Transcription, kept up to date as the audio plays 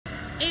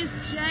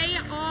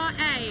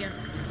JRA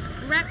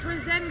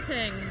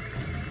representing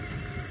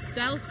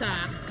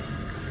Celta.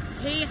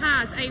 He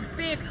has a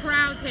big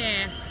crowd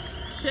here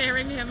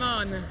cheering him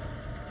on.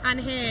 And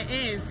here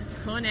is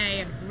Cone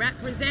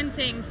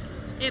representing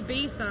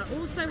Ibiza.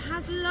 Also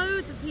has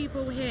loads of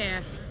people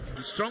here.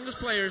 The strongest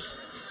players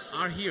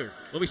are here.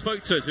 Well, we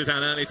spoke to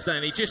Zidane earlier today,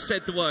 and he just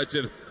said the words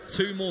of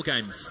 2 more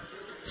games.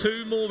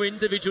 2 more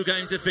individual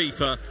games of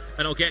FIFA,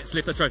 and I'll get to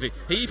lift the trophy.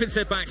 He even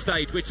said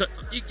backstage, which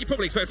you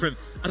probably expect from him,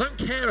 I don't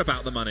care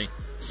about the money.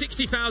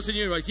 60,000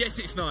 euros, yes,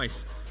 it's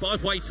nice, but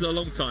I've waited a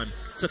long time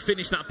to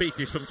finish that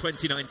business from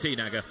 2019,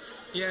 Aga.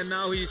 Yeah,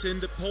 now he's in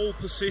the pole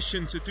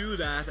position to do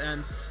that,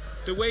 and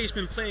the way he's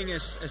been playing,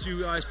 as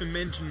you guys been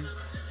mentioning,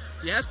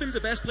 he has been the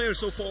best player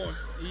so far.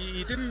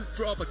 He didn't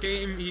drop a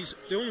game. He's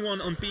the only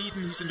one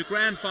unbeaten. He's in the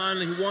grand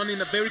final. He won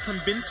in a very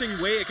convincing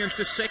way against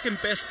the second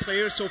best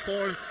player so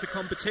far in the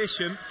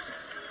competition.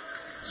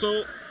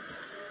 So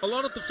a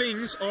lot of the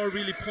things are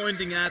really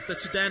pointing at that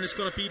Zidane is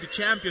going to be the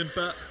champion,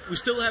 but we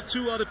still have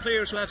 2 other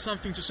players who have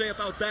something to say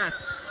about that.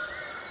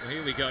 Well,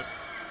 here we go.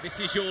 This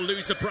is your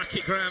loser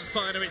bracket grand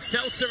final. It's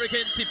Celta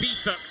against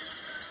Ibiza.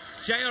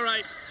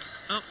 JRA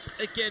up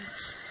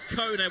against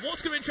Cone.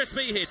 What's going to interest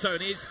me here,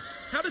 Tony, is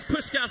how does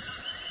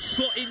Puskas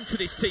slot into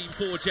this team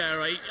for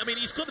JRA? I mean,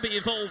 he's got to be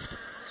involved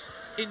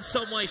in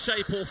some way,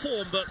 shape or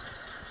form, but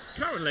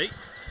currently,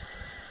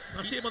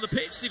 I see him on the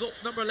pitch. He's got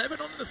number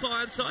 11 on the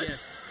far-hand side.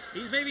 Yes.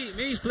 Maybe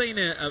he's playing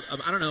I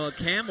don't know, a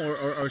cam or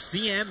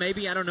CM,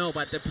 maybe, I don't know,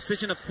 but the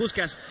position of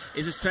Puskas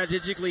is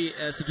strategically,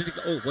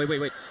 oh,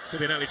 wait. Could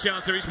be an early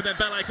chance to reach with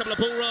Dembele, a couple of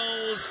ball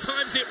rolls,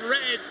 times it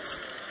red.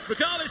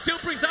 Regardless, still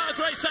brings out a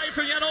great save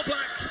from Jan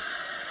Oblak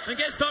and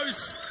gets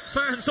those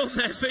fans on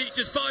their feet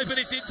just 5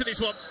 minutes into this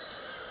one.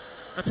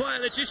 A player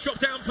that just dropped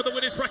down for the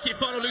winners bracket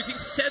final, losing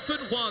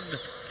 7-1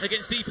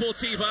 against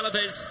Deportivo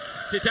Alaves.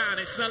 Zidane,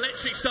 it's an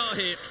electric start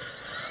here.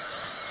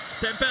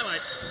 Dembele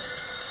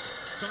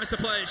tries to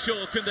play it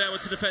short, couldn't be able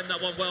to defend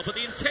that one well, but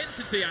the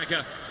intensity,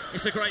 Aga,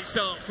 it's a great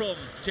start from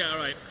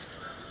JRA.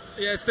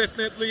 Yeah, it's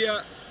definitely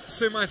a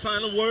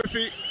semi-final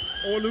worthy,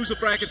 or loser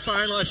bracket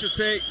final, I should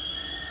say.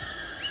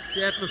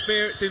 The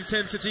atmosphere, the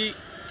intensity,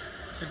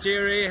 and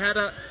JRA had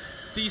a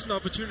decent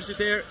opportunity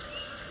there,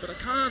 but I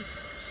can't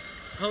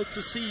help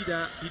to see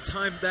that he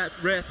timed that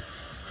red.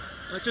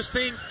 I just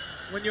think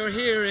when you're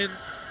here and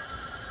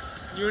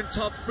you're in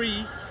top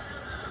 3,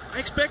 I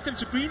expect him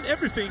to green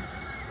everything.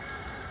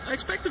 I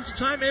expect him to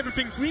time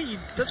everything green.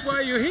 That's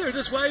why you're here.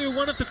 That's why you're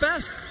one of the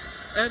best.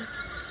 And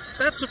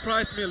that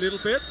surprised me a little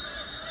bit.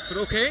 But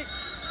okay.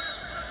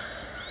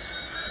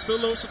 Still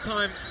loads of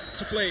time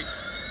to play.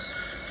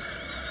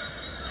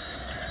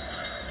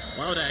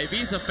 Wow, the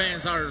Ibiza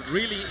fans are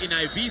really in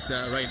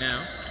Ibiza right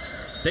now.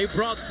 They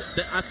brought,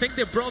 I think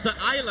they brought the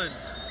island.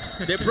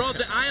 They brought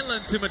the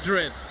island to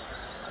Madrid.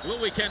 Well, all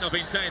weekend I've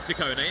been saying to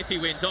Cone, if he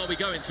wins, are we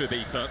going to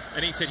Ibiza?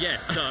 And he said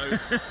yes. So, I mean,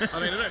 I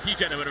don't know if you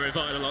gentlemen are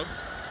invited along.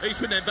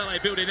 Eastman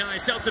Dembele building now.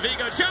 Celta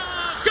Vigo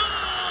chance, goal!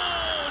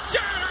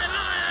 JRA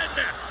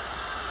Lion!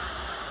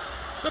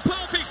 The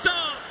perfect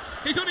start.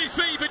 He's on his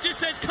feet, but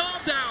just says,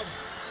 calm down.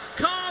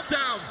 Calm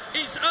down.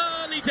 It's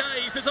early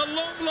days. There's a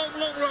long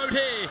road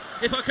here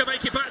if I can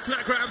make it back to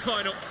that grand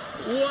final.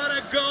 What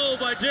a goal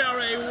by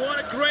JRA. What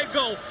a great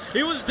goal.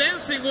 He was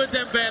dancing with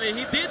Dembele.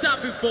 He did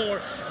that before.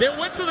 They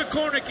went to the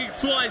corner kick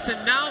twice,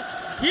 and now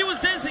he was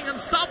dancing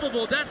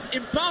unstoppable. That's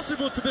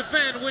impossible to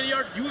defend when you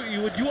are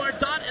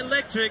that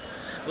electric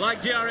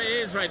like JRA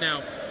is right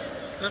now.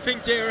 And I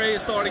think JRA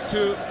is starting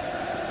to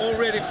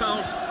already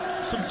found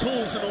some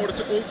tools in order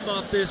to open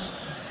up this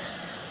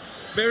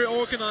very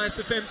organized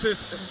defensive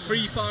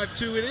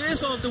 3-5-2. It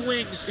is on the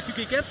wings. If you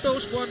can get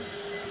those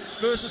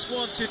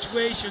 1-versus-1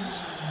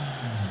 situations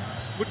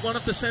with one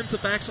of the centre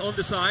backs on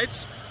the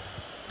sides,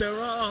 there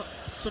are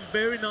some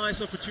very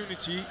nice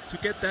opportunity to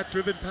get that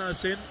driven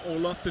pass in or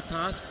lofted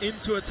pass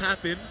into a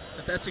tap in,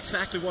 and that's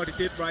exactly what he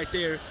did right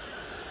there.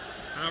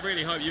 I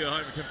really hope you at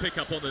home can pick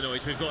up on the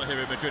noise we've got here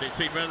in Madrid. It's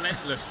been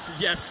relentless,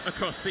 yes,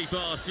 across these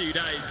last few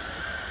days.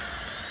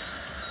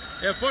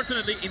 Yeah,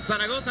 fortunately, in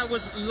Zaragoza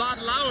was a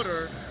lot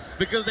louder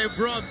because they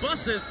brought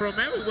buses from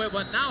everywhere,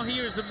 but now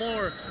here is a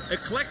more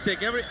eclectic,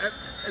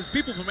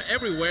 people from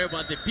everywhere,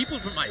 but the people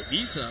from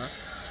Ibiza,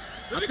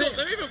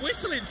 they're even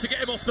whistling to get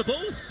him off the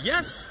ball.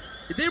 Yes,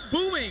 they're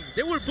booing.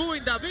 They were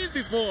booing David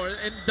before,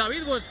 and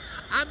David was,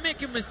 I'm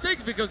making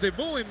mistakes because they're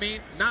booing me.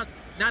 Not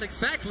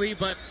exactly,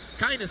 but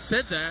kind of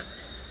said that.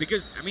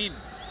 Because, I mean,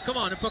 come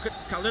on,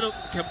 a little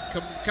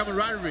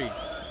camaraderie.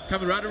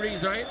 Camaraderie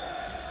is right?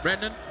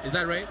 Brendan, is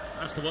that right?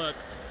 That's the word.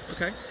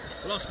 Okay.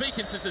 Well, I was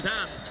speaking to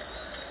Zidane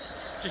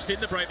just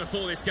in the break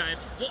before this game.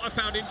 What I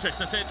found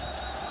interesting, I said,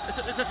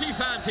 there's a few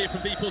fans here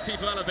from Deportivo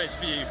Alaves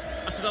for you.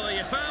 I said, are they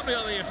your family,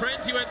 are they your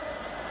friends? He went,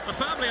 my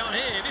family aren't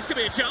here. This could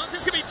be a chance.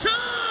 This could be 2.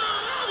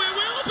 Oh, it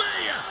will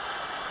be.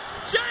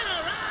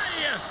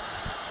 JRA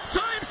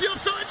times the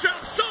offside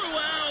trap so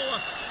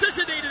well. Does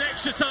it need an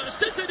extra touch?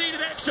 Does it need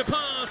an extra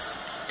pass?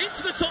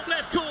 Into the top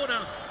left corner.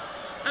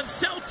 And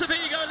Celta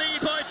Vigo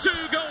lead by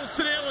 2-0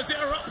 as it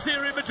erupts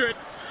here in Madrid.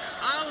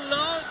 I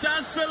love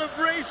that celebration.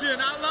 celebration.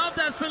 I love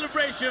that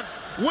celebration.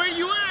 Where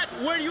you at?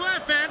 Where you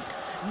at, fans?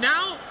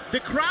 Now the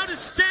crowd is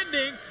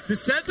standing. The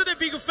Celta de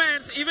Vigo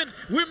fans, even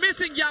we're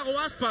missing Iago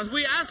Aspas.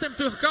 We asked him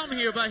to come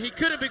here, but he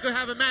couldn't because he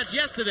had a match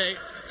yesterday,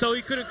 so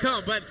he couldn't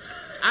come. But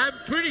I'm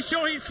pretty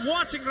sure he's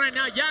watching right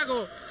now.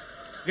 Iago,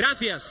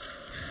 gracias.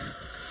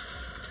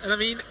 And I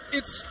mean,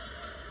 it's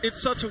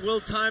such a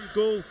well-timed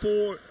goal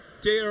for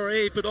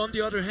JRA, but on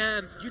the other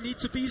hand, you need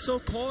to be so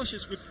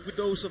cautious with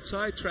those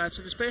offside traps,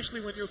 and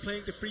especially when you're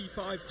playing the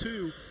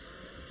 3-5-2.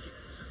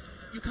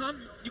 You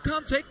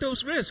can't take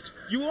those risks.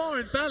 You are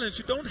in balance.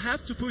 You don't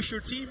have to push your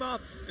team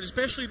up, and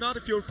especially not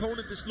if your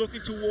opponent is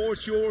looking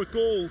towards your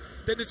goal.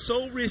 Then it's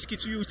so risky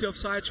to use the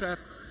offside trap.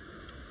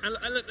 And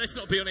let's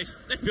be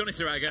honest,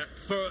 Iraga.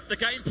 For the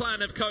game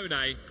plan of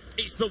Cone,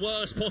 it's the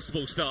worst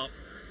possible start.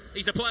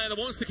 He's a player that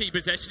wants to keep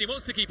possession. He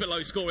wants to keep it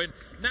low scoring.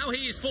 Now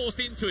he is forced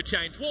into a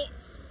change. What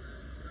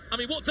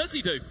does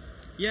he do?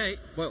 Yeah.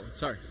 Well,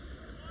 sorry.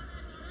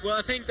 Well,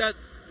 I think that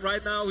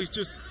right now he's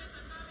just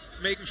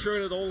making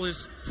sure that all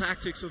his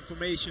tactics and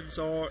formations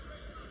are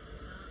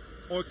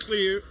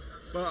clear,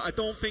 but I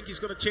don't think he's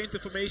going to change the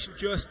formation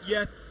just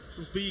yet.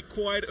 It'll be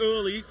quite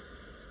early,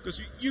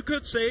 because you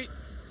could say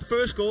the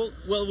first goal,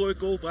 well-worked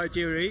goal by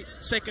JRA.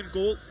 Second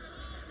goal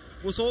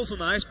was also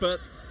nice, but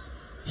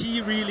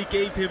he really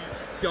gave him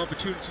the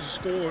opportunity to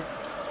score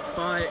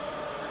by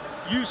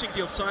using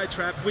the offside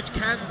trap, which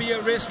can be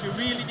a risk. You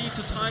really need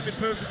to time it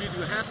perfectly.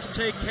 You have to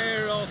take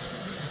care of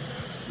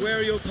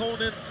whether your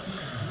opponent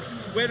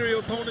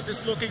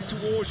is looking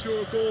towards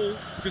your goal,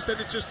 because then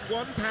it's just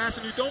one pass,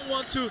 and you don't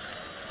want to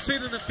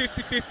sit in a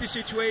 50-50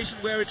 situation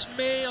where it's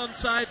may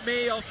onside,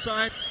 may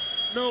offside.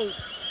 No,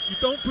 you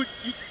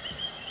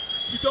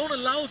don't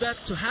allow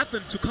that to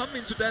happen, to come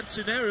into that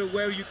scenario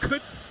where you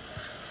could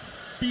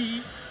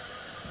be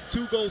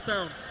 2 goals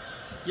down.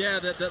 Yeah,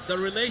 the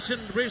relation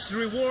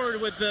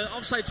risk-reward with the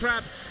offside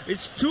trap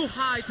is too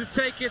high to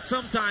take it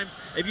sometimes.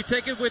 If you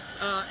take it with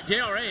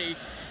JRA,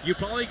 you're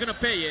probably going to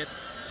pay it.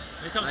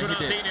 Here comes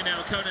Ronaldinho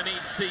now. Cone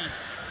needs the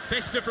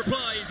best of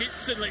replies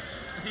instantly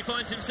as he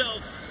finds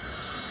himself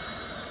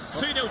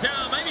 2-0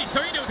 down, maybe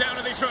 3-0 down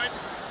in this run.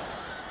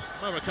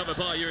 Well recovered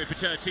by Yuri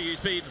Pacherchi, who's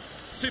been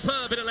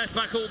superb in a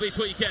left-back all this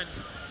weekend.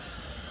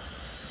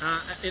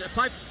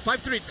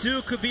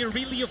 5-3-2 could be a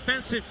really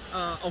offensive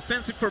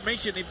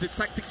formation if the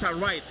tactics are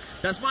right.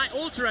 That's my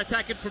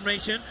ultra-attacking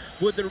formation.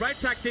 With the right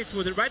tactics,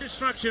 with the right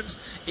instructions,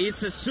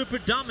 it's a super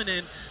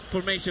dominant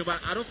formation.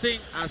 But I don't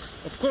think, as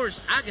of course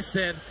Aga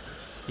said,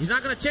 he's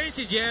not going to change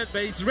it yet,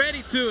 but he's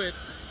ready to it.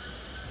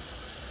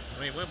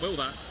 I mean, when will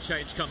that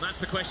change come? That's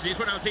the question. Here's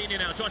Ronaldinho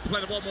now, tries to play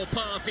the one more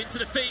pass into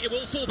the feet. It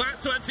will fall back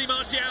to Anthony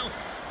Martial,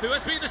 who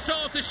has been the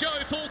star of the show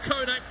for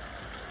Cone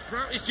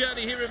throughout his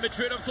journey here in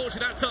Madrid.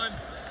 Unfortunately, that time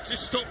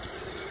just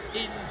stopped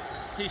in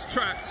his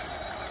tracks.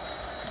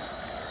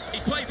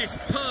 He's played this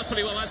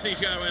perfectly well, hasn't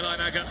he,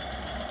 JRA10?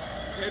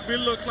 It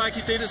really looks like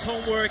he did his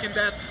homework in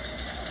that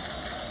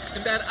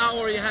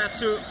hour he had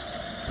to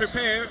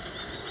prepare.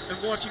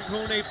 And watching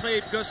Cone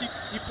play, because he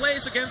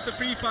plays against the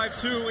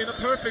 3-5-2 in a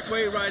perfect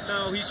way right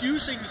now. He's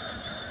using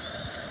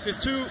his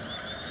 2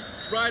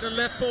 right and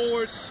left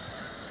forwards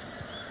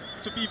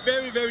to be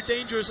very, very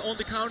dangerous on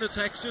the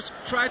counter-attacks. Just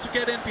try to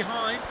get in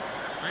behind.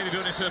 Maybe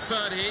building to a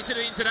third here. He's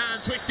into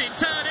that, twisting,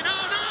 turning.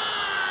 Oh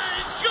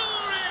no! Scoring!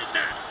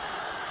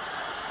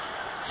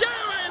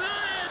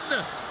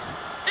 JRA10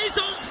 is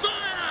on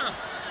fire!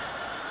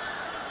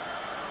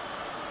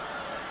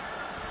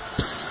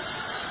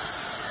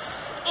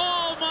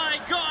 Oh my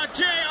God,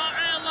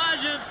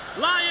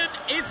 Lion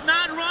is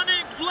not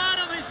running blood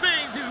on his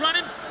veins. He's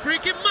running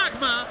freaking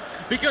magma,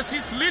 because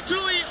he's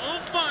literally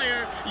on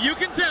fire. You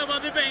can tell by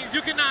the veins.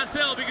 You cannot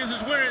tell because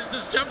he's wearing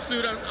this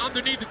jumpsuit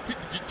underneath the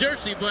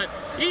jersey, but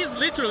he's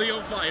literally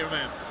on fire,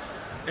 man.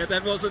 Yeah,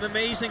 that was an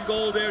amazing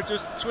goal there,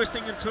 just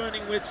twisting and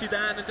turning with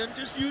Zidane, and then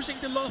just using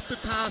the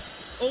lofted pass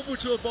over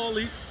to a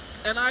volley.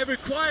 And I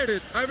required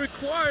it. I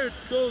required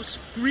those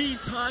green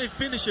time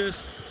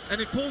finishes, and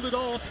he pulled it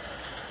off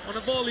on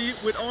a volley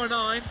with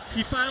R9.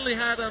 He finally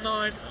had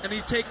R9, and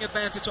he's taking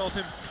advantage of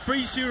him.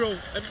 3-0,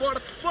 and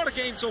what a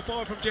game so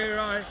far from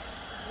JRI.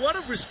 What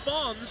a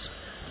response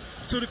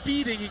to the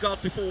beating he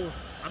got before.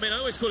 I mean, I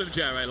always call him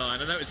JRA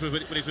Lion. I know it's when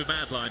he's with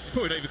Mad Lions. He's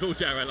probably not even called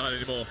JRA Lion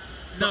anymore.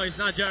 No, it's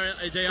not JRA.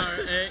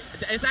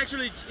 It's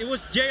actually, it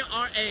was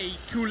JRA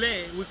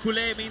Culé.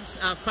 Culé means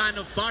fan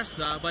of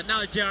Barca, but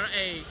now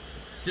JRA,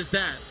 just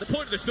that. The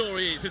point of the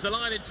story is there's a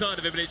line inside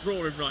of him, and it's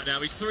roaring right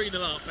now. He's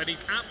 3-0 up, and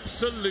he's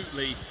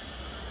absolutely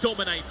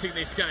dominating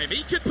this game.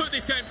 He could put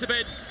this game to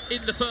bed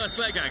in the first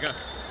leg, Aga.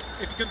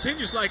 If he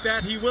continues like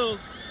that, he will.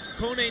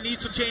 Cone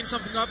needs to change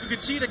something up. You can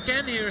see it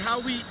again here,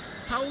 how he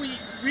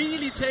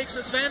really takes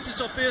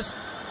advantage of this,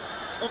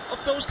 of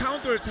those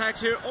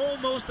counter-attacks here.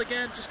 Almost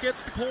again, just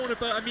gets the corner,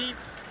 but I mean,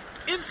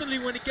 instantly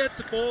when he gets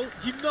the ball,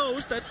 he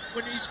knows that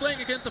when he's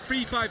playing against the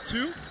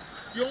 3-5-2,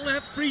 you only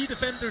have 3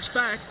 defenders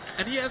back,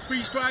 and he has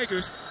 3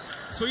 strikers.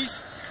 So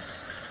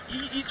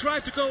he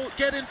tries to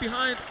get in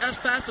behind as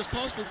fast as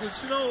possible,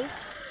 because you know,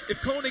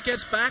 if Cone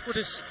gets back with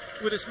his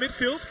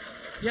midfield,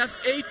 he has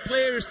 8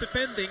 players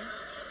defending,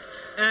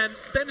 and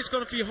then it's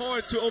going to be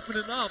hard to open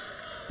it up.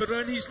 But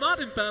when he's not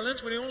in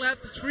balance, when he only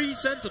had the 3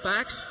 center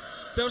backs,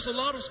 there's a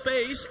lot of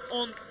space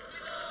on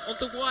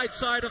the wide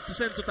side of the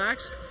center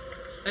backs,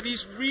 and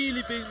he's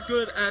really been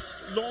good at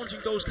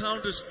launching those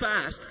counters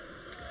fast.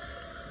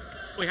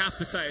 We have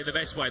to say in the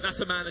best way, that's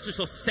a man that just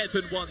lost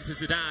 7-1 to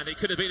Zidane. It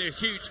could have been a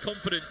huge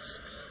confidence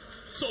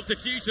sort of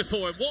diffuser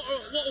for him. What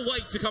a way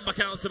to come back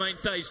out to main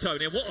stage,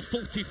 Tony, and what a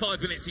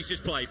 45 minutes he's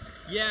just played.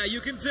 Yeah,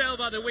 you can tell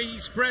by the way he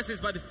expresses,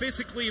 by the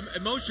physically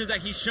emotions that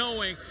he's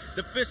showing,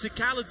 the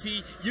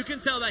physicality. You can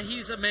tell that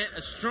he's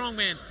a strong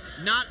man.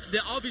 Not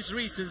the obvious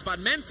reasons, but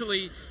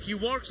mentally he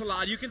works a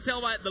lot. You can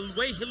tell by the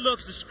way he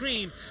looks, the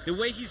screen, the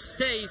way he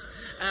stays.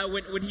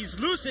 When he's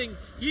losing,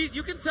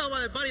 you can tell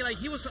by the body, like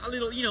he was a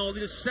little, a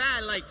little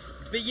sad, like.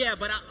 But yeah,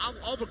 but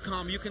I'll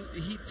overcome.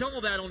 He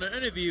told that on the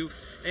interview,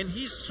 and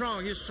he's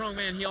strong. He's a strong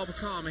man. He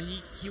overcome, and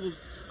he will.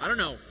 I don't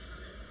know.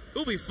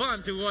 It'll be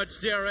fun to watch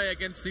JRA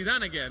against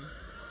Zidane again.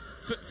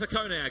 For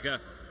Cone,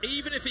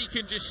 even if he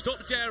can just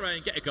stop JRA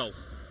and get a goal,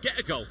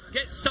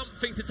 get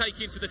something to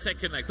take into the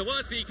second leg. The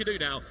worst thing he can do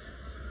now,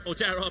 or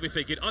JRA will be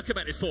thinking, I can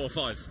make this 4 or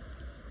 5.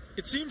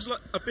 It seems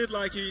a bit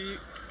like he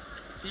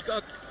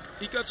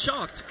got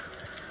shocked.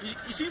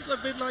 He seems a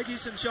bit like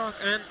he's in shock,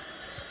 and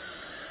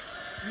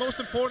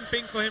most important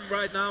thing for him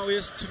right now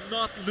is to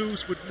not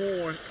lose with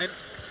more. And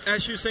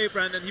as you say,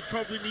 Brandon, he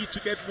probably needs to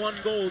get 1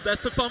 goal.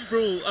 That's the thumb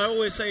rule. I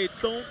always say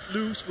don't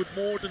lose with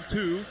more than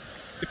 2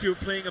 if you're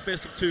playing a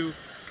best of 2.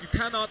 You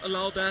cannot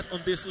allow that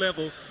on this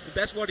level. And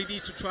that's what he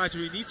needs to try to.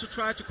 He needs to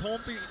try to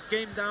calm the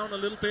game down a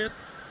little bit,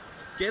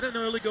 get an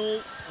early goal,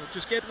 or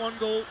just get 1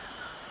 goal.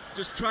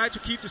 Just try to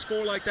keep the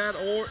score like that,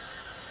 or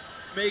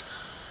make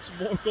some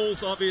more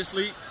goals,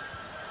 obviously.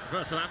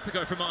 Reversal has to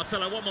go from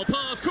Marcelo. 1 more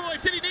pass.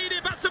 Cruyff, did he need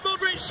it? Back to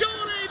Modric.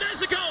 Surely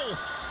there's a goal.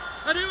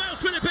 And who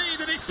else will it be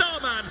than his star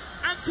man,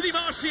 Anthony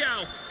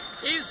Martial?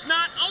 Is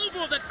not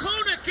over. The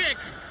corner kick.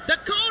 The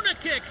corner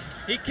kick.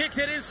 He kicked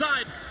it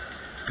inside.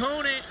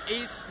 Cone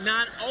is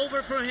not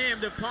over for him.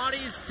 The party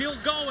is still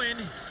going.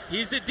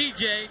 He's the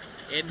DJ,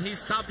 and he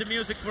stopped the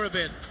music for a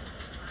bit.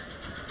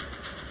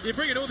 You're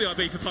bringing all the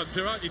IB for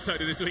punter, aren't you,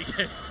 Tony, this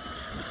weekend?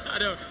 I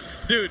know,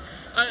 dude.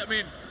 I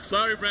mean,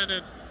 sorry,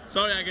 Brandon.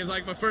 Sorry, I guess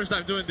like my first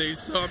time doing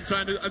these, so I'm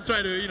trying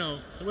to,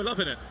 We're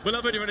loving it. We're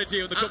loving your energy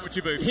on the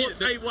commentary booth.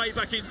 What a way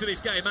back into this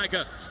game,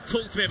 Aga.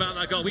 Talk to me about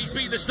that goal. He's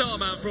been the star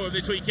man for him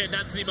this weekend,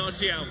 Anthony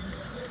Martial.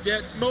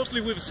 Yeah, mostly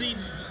we've seen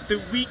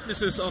the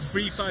weaknesses of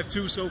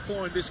 3-5-2 so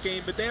far in this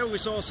game, but there we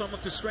saw some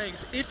of the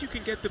strength. If you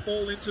can get the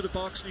ball into the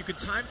box and you can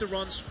time the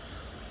runs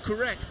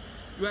correct,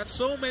 you have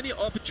so many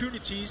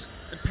opportunities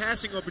and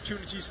passing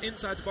opportunities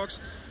inside the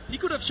box. He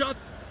could have shot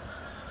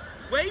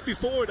way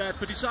before that,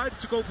 but decided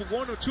to go for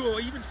 1 or 2 or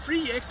even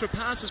 3 extra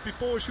passes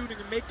before shooting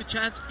and make the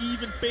chance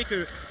even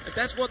bigger. And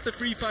that's what the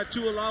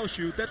 3-5-2 allows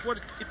you. That's what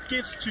it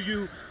gives to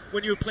you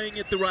when you're playing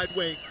it the right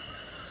way.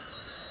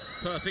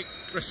 Perfect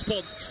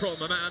response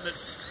from a man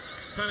that's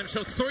found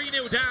himself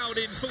 3-0 down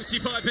in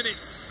 45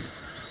 minutes.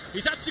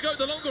 He's had to go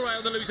the longer way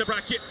on the loser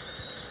bracket.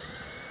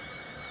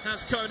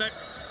 Has Cone,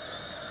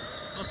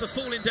 after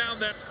falling down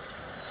there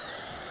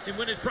in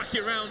winners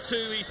bracket round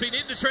 2. He's been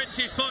in the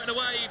trenches fighting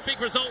away. Big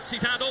results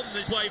he's had on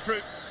his way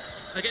through.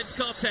 Against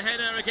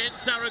Cartagena,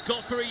 against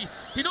Zaragoza.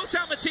 He knocked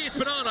out Matias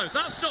Bonanno.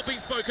 That's not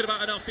been spoken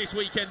about enough this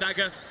weekend,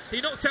 Aga.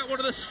 He knocked out one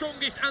of the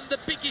strongest and the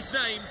biggest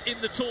names in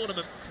the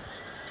tournament.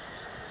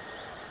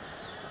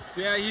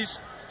 Yeah, he's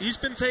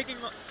been taking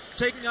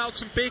out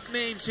some big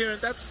names here,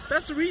 and that's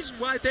the reason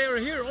why they are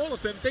here, all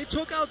of them. They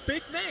took out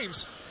big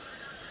names.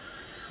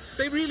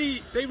 They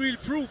really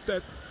proved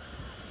that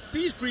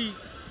these 3,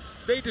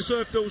 they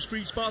deserve those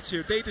 3 spots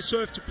here. They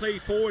deserve to play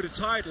for the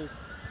title.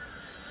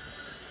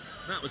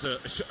 That was a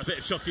bit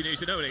of shocking news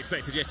that no one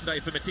expected yesterday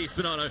for Matias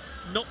Bonanno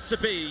not to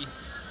be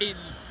in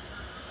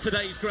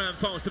today's grand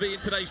finals, to be in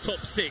today's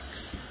top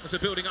 6. As we're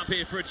building up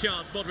here for a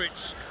chance,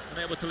 Modric and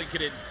able to link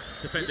it in,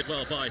 defended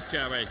well by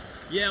JRA.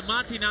 Yeah,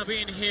 Mati not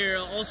being here,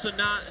 also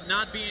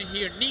not being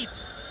here. Neat,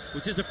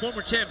 which is the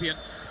former champion,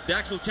 the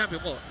actual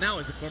champion. Well, now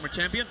is the former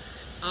champion.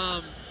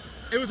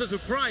 It was a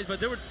surprise, but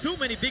there were too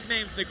many big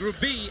names in the Group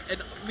B,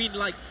 and I mean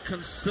like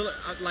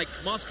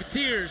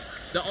Musketeers,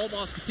 the old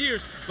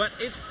Musketeers. But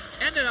it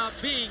ended up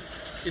being,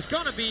 it's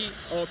gonna be,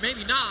 or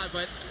maybe not.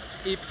 But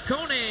if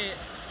Cone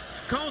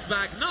comes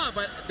back, no.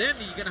 But then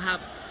you're gonna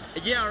have a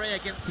JRA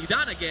against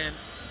Zidane again,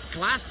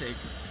 classic.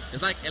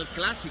 It's like El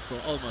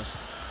Clásico almost.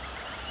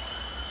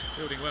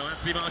 Building well,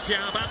 Anthony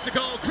Martial about to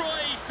goal.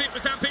 Cruyff, it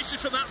was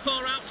ambitious from that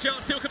far out.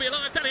 Chance still could be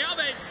alive. Dani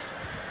Alves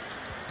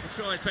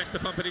tries best to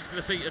pump it into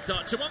the feet of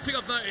Dutch. And one thing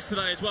I've noticed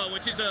today as well,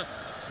 which is a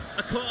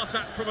class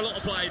act from a lot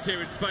of players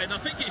here in Spain. I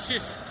think it's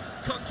just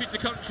country to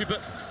country,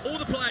 but all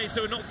the players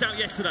that were knocked out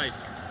yesterday,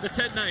 the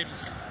 10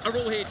 names, are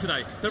all here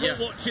today. They're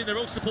all watching, they're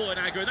all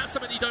supporting Aga, and that's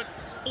something you don't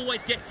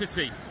always get to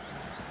see.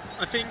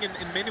 I think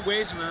in many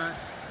ways, and I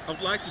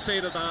would like to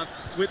say that I've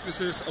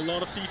witnessed a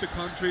lot of FIFA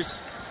countries.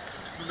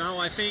 Now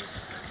I think,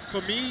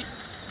 for me,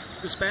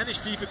 the Spanish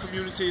FIFA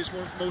community is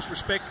one of the most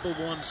respectable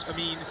ones. I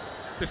mean,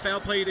 the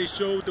fair play they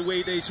show, the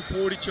way they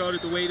support each other,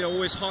 the way they're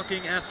always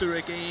hugging after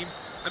a game.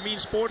 I mean,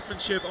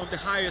 sportsmanship on the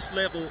highest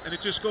level, and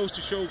it just goes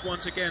to show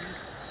once again,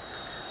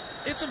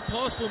 it's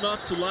impossible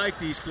not to like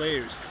these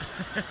players.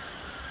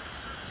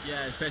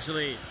 Yeah,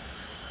 especially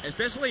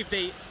if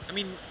they, I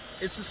mean,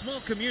 it's a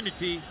small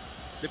community.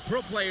 The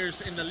pro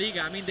players in the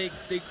Liga, I mean, they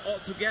all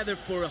together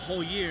for a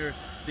whole year.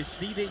 They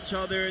see each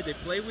other, they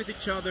play with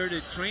each other,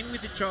 they train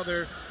with each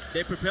other,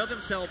 they prepare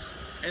themselves,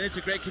 and it's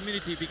a great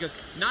community because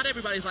not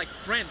everybody's like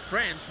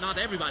friends, not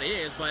everybody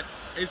is, but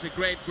it's a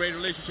great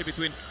relationship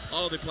between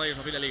all the players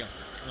of eLaLiga.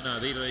 Well, no,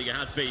 the eLaLiga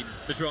has been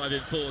the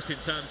driving force in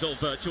terms of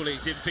virtual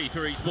leagues in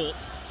FIFA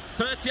esports.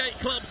 38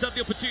 clubs have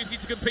the opportunity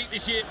to compete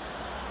this year.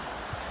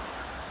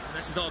 And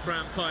this is our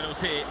grand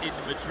finals here in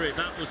Madrid.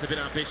 That was a bit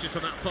ambitious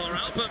from that far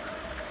out, but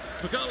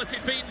regardless,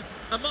 it's been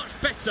a much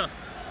better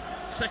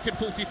second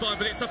 45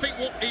 minutes. I think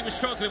what he was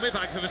struggling with,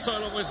 Agha, for so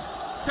long was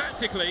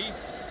tactically,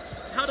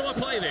 how do I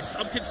play this?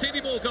 I'm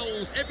conceding more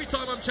goals. Every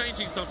time I'm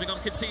changing something,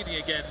 I'm conceding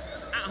again.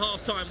 At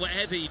half-time,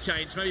 whatever he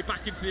changed, maybe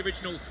back into the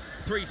original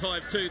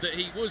 3-5-2 that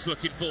he was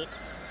looking for,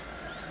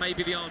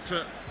 maybe the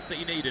answer that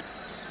he needed.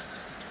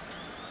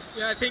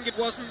 Yeah, I think it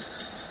wasn't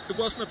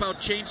about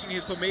changing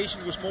his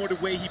formation. It was more the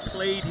way he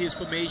played his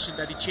formation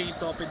that he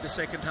changed up in the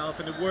second half,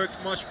 and it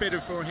worked much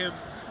better for him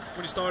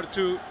when he started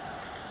to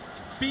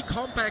be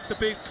compact a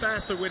bit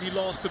faster when he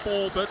lost the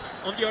ball. But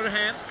on the other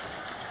hand,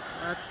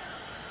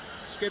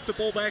 get the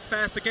ball back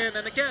fast again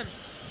and again.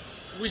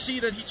 We see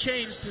that he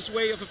changed his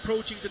way of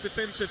approaching the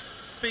defensive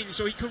thing,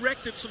 so he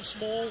corrected some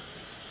small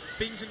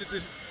things in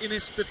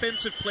his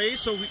defensive play,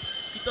 so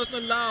he doesn't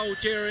allow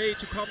JRA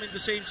to come in the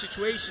same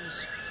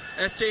situations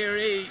as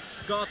JRA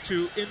got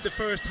to in the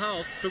first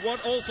half. But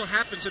what also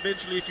happens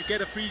eventually, if you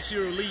get a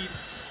 3-0 lead,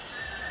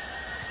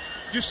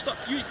 you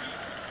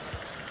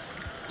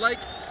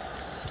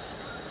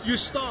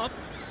stop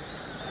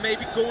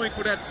maybe going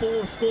for that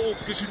fourth goal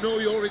because you know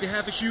you already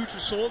have a huge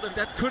result, and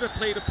that could have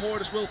played a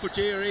part as well for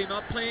JRA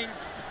not playing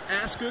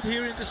as good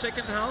here in the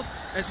second half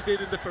as he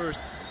did in the first.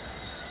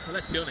 Well,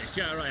 let's be honest,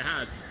 JRA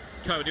had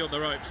Cone on the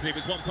ropes and he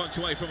was one punch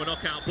away from a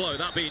knockout blow,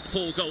 that being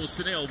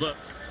 4-0, but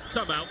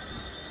somehow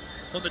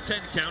on the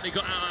 10 count he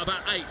got out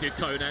about 8, did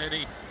Cone, and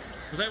he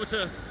was able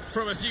to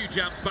throw a few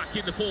jabs back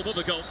in the form of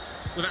a goal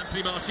with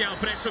Anthony Martial.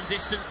 Finesse from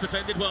distance,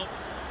 defended well.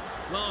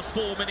 Last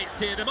 4 minutes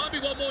here. There might be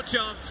one more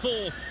chance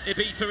for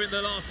Ibiza in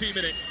the last few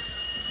minutes.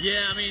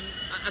 Yeah, I mean,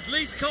 at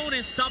least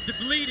Cone stopped the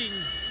bleeding.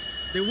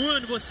 The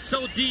wound was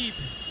so deep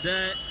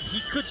that he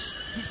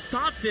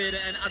stopped it,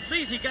 and at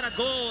least he got a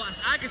goal. As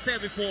Agha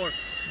said before,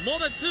 more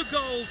than 2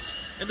 goals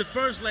in the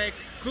first leg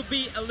could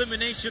be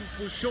elimination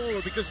for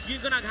sure, because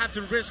you're gonna have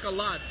to risk a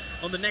lot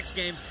on the next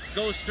game.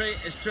 Go straight,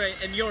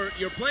 and your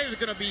players are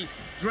gonna be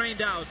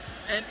drained out,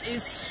 and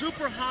it's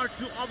super hard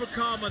to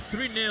overcome a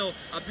 3-0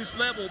 at this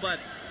level. But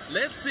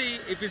let's see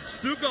if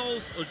it's 2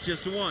 goals or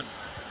just 1.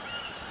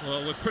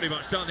 Well, we're pretty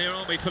much done here,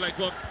 aren't we, for leg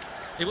 1?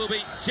 It will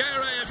be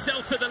JRA of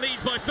Celta that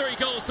leads by 3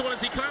 goals to 1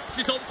 as he clamps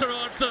his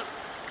entourage that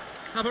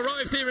have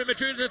arrived here in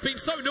Madrid and have been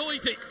so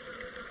noisy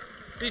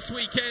this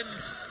weekend,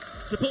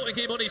 supporting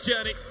him on his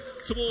journey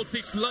towards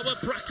this lower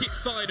bracket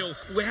final.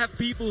 We have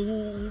people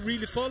who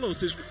really follow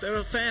this. There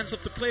are fans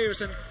of the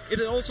players, and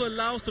it also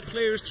allows the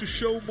players to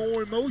show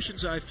more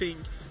emotions, I think,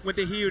 when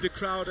they hear the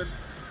crowd, and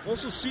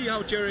also see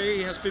how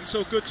JRA has been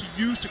so good to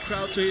use the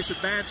crowd to his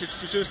advantage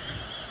to just,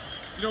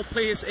 you know,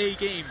 play his A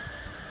game.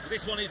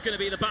 This one is going to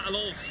be the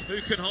battle of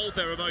who can hold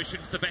their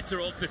emotions the better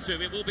of the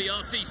two. It will be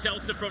RC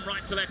Celta from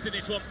right to left in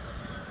this one.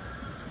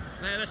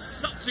 That's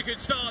such a good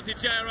start, did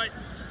JRA. It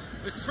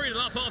was 3-0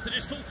 up after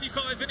just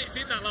 45 minutes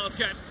in that last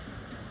game.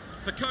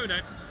 For Cone,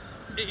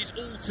 it is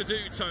all to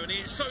do, Tony.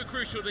 It's so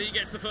crucial that he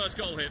gets the first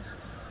goal here.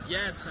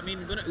 Yes, I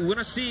mean, we're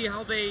gonna see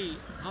how they,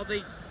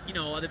 you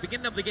know, at the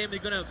beginning of the game, they're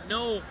gonna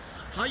know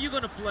how you're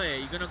gonna play.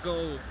 You're gonna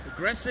go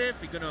aggressive.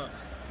 You're gonna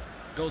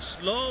go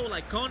slow,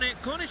 like Cone.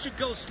 Cone should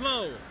go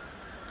slow.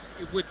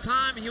 With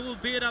time, he will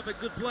build up a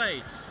good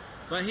play,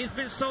 but he's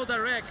been so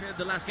direct in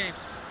the last games.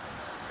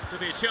 There'll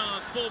be a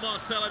chance for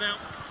Marcelo now.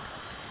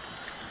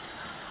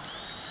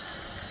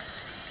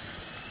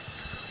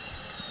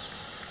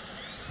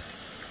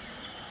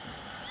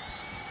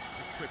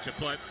 Switch of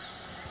play.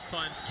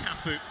 Finds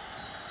Cafu.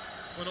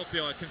 One of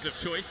the icons of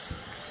choice.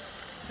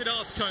 Did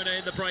ask Cone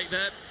in the break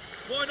there,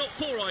 why not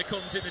 4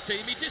 icons in the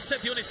team? He just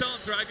said the honest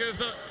answer, Agha,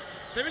 that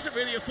there isn't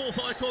really a 4th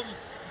icon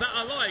that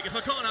I like. If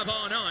I can't have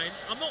R9,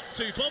 I'm not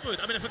too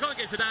bothered. I mean, if I can't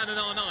get Zidane and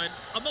R9,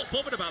 I'm not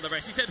bothered about the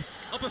rest. He said,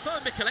 I prefer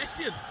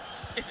Michelesian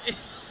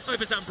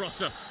over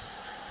Zambrotta.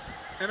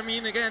 And I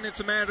mean, again,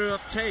 it's a matter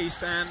of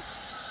taste, and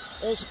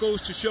also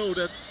goes to show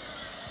that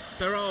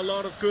there are a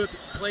lot of good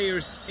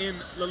players in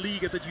La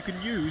Liga that you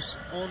can use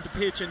on the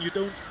pitch, and you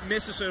don't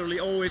necessarily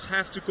always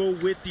have to go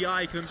with the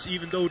icons,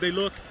 even though they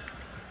look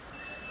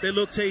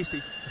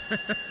tasty.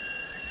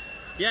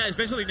 Yeah,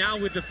 especially now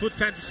with the foot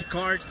fantasy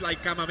cards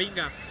like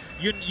Camavinga.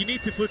 You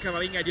need to put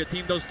Camavinga at your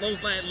team. Those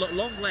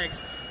long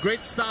legs,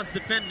 great stats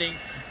defending,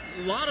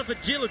 a lot of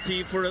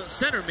agility for a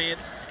center mid.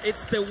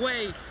 It's the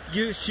way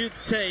you should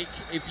take,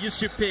 if you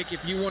should pick,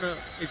 if you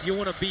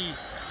wanna be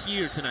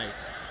here tonight.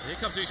 Here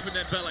comes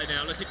Ousmane Dembele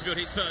now, looking to build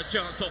his first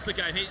chance off the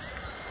game. His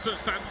FUT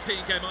fantasy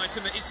game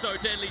item that is so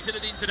deadly.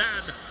 Zinedine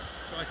Zidane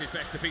tries his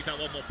best to feed that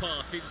one more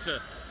pass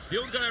into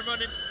the ongoing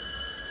running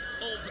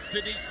of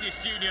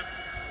Vinicius Junior.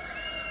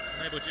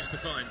 Able just to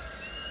find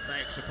the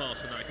extra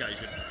pass on that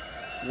occasion.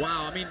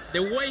 Wow, I mean,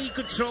 the way he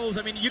controls,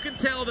 I mean, you can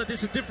tell that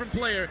this is a different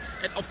player.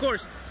 And of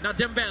course, not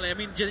Dembele. I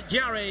mean,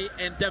 JRA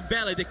and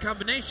Dembele, the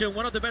combination,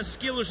 one of the best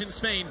skillers in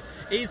Spain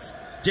is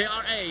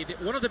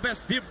JRA. One of the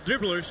best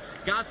dribblers,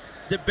 got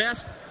the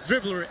best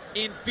dribbler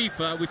in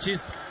FIFA, which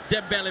is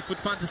Dembele FUT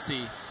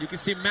Fantasy. You can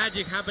see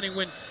magic happening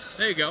when,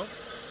 there you go,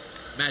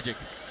 magic.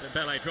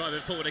 Dembele driving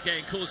forward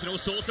again, causing all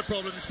sorts of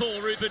problems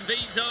for Ruben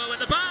Vizo at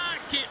the back.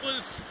 It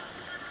was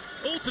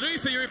all to do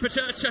for Yuri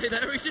Pacherche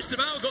there. He just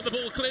about got the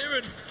ball clear,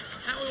 and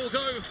now it will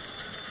go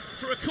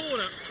for a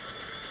corner.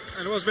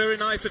 And it was very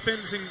nice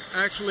defending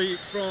actually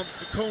from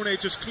Cone,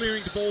 just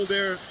clearing the ball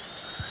there.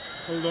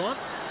 Hold on.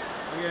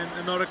 Again,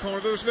 another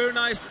corner. But it was very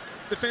nice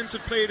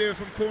defensive play there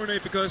from Cone,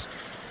 because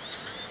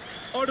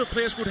other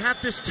players would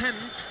have this 10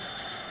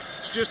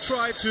 to just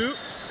try to.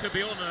 Could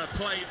be on a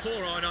play for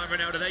R9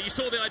 Ronaldo there. You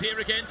saw the idea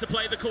again to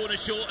play the corner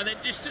short and then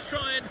just to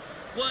try and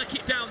work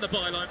it down the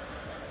byline.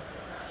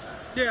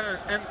 Yeah,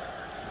 and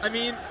I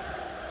mean,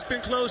 it's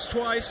been close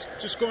twice,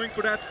 just going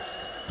for that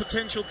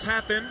potential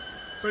tap in.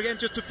 But again,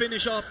 just to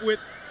finish off with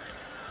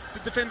the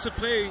defensive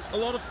play, a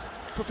lot of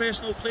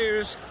professional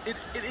players, it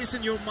is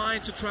in your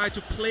mind to try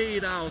to play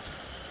it out.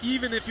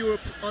 Even if you're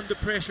under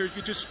pressure,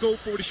 you just go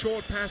for the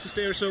short passes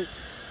there. So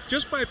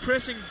just by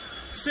pressing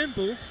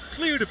simple,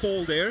 clear the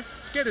ball there,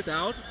 get it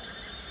out,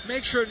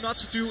 make sure not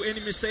to do any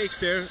mistakes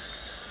there.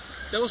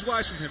 That was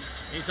wise from him.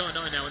 He's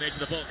R9 now on the edge of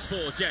the box for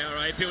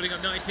JRA, building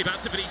up nicely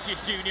back to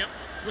Vinicius Junior.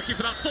 Looking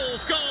for that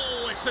fourth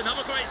goal. It's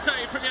another great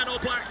save from Jan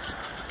Oblak.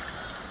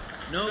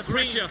 No green.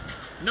 Pressure.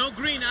 No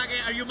green, Age.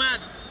 Are you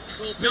mad?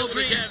 No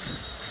green. Again.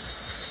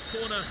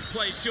 Corner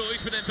plays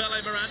choice, but then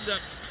Bele Miranda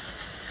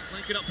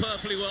linking up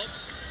perfectly well.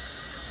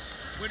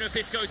 Winner of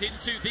this goes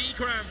into the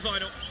grand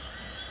final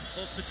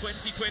of the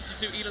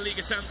 2022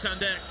 eLaLiga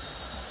Santander.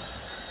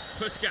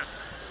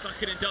 Puskas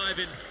ducking and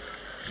diving,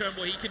 showing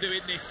what he can do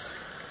in this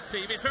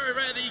team. It's very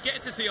rare that you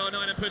get to see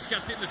R9 and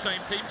Puskas in the same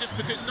team, just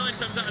because 9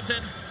 times out of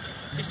 10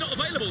 it's not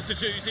available to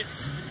choose.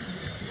 It's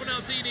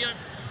Ronaldinho,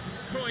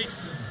 Cruyff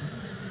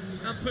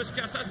and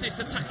Puskas has this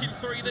attacking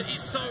three that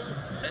is so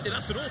deadly.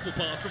 That's an awful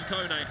pass from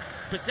Cone.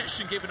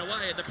 Possession given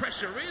away and the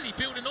pressure really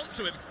building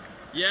onto him.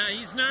 Yeah,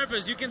 he's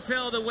nervous. You can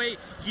tell the way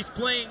he's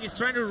playing. He's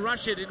trying to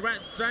rush it,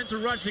 trying to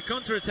rush the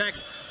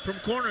counterattacks from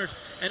corners.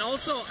 And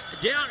also,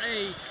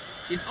 JRA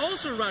is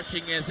also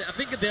rushing. As I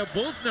think they're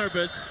both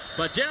nervous,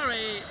 but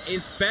JRA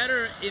is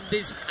better in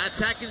these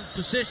attacking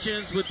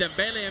positions with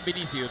Dembele and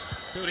Vinicius.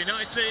 Building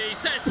nicely,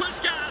 says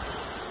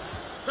Puskas.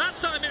 That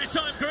time it was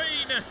time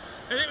green,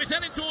 and it was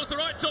heading towards the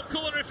right top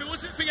corner if it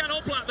wasn't for Jan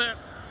Oblak there.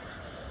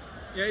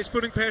 Yeah, he's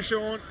putting pressure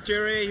on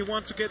JRA. He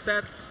wants to get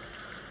that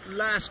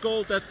last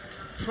goal that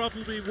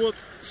probably would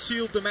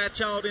seal the match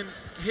out in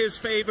his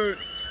favor.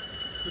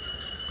 But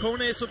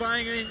Cone is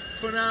surviving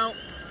for now,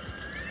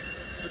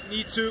 but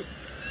need to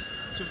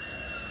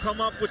come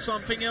up with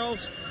something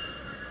else,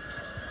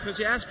 because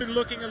he has been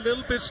looking a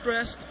little bit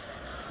stressed,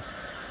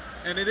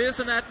 and it is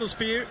an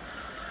atmosphere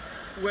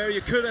where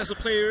you could, as a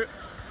player,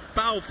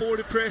 bow for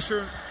the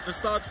pressure and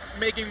start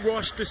making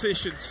rush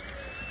decisions.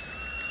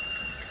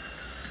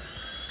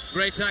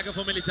 Great tackle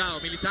for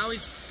Militao. Militao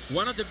is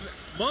one of the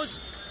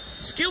most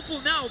skillful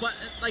now, but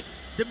like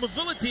the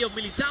mobility of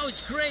Militao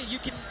is great. You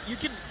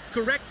can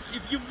correct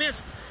if you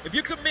missed. If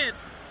you commit,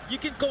 you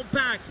can come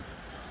back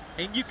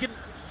and you can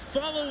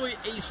follow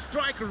a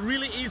striker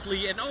really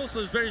easily, and also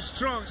is very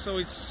strong, so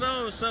he's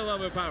so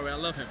overpowered. I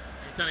love him.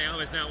 It's Dani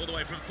Alves now all the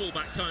way from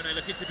fullback. Cone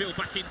looking to build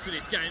back into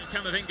this game.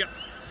 Camavinga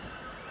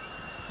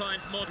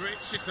finds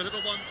Modric. It's a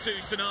little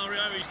 1-2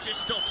 scenario. He's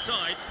just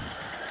offside.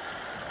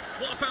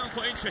 What I found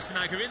quite interesting,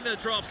 Aga, in the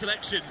draft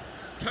selection,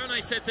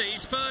 Cone said that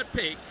his third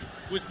pick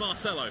was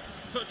Marcelo.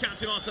 FUT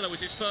captain Marcelo was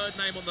his third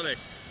name on the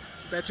list.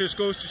 That just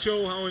goes to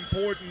show how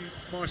important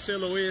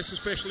Marcelo is,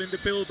 especially in the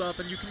build-up,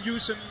 and you can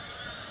use him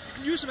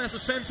as a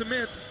centre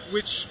mid,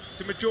 which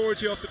the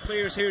majority of the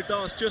players here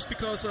does, just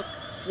because of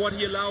what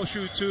he allows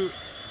you to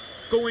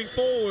going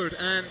forward.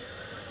 And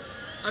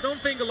I don't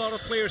think a lot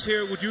of players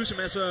here would use him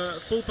as a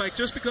fullback,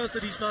 just because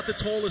that he's not the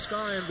tallest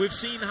guy, and we've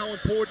seen how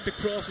important the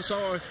crosses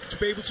are to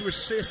be able to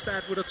resist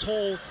that with a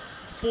tall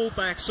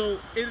fullback. So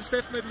it is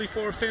definitely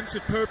for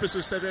offensive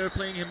purposes that they're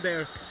playing him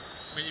there.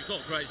 I mean, you've got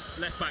great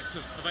left backs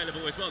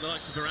available as well, the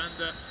likes of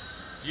Miranda,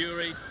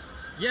 Yuri.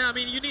 Yeah, I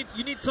mean, you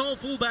need tall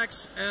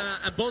fullbacks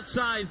at both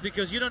sides,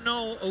 because you don't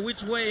know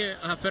which way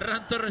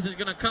Ferran Torres is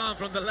going to come,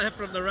 from the left,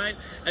 from the right.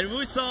 And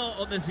we saw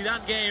on the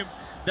Zidane game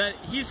that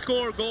he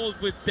scored goals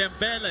with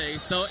Dembele.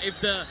 So if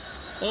the...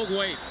 Oh,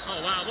 wait.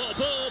 Oh, wow, what a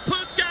ball.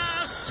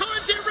 Puskas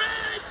times it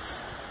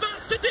reds.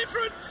 That's the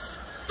difference.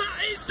 That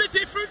is the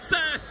difference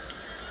there.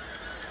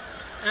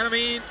 And I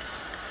mean...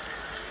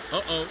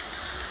 Uh-oh.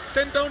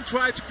 Then don't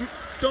try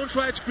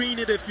to green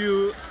it if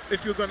you're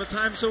going to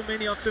time so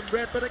many of them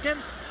red. But again,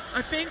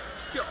 I think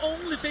the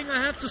only thing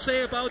I have to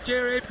say about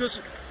JRA, because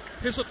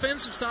his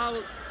offensive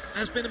style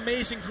has been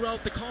amazing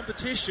throughout the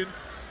competition,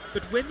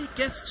 but when he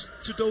gets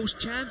to those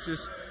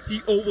chances,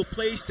 he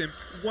overplays them.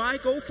 Why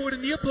go for the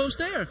near post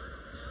there?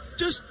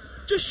 Just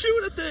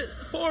shoot at the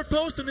forward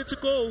post and it's a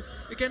goal.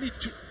 Again,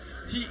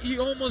 he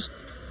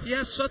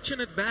has such an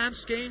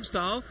advanced game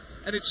style,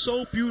 and it's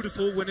so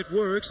beautiful when it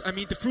works. I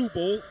mean, the through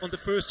ball on the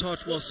first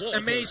touch was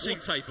amazing.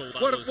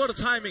 What a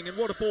timing and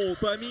what a ball.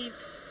 But I mean,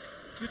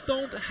 you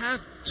don't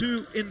have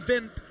to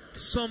invent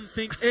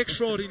something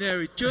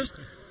extraordinary. Just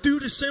do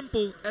the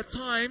simple at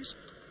times,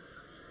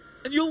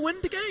 and you'll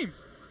win the game.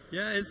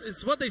 Yeah,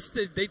 it's what they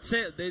said.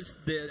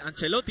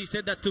 Ancelotti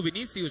said that to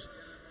Vinicius.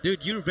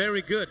 Dude, you're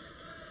very good.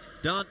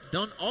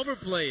 Don't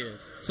overplay it.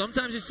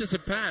 Sometimes it's just a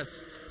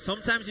pass.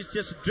 Sometimes it's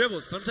just a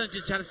dribble. Sometimes you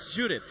just have to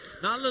shoot it.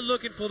 Not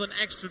looking for an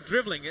extra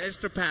dribbling,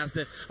 extra pass.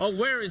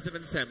 Where is the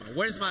Benzema?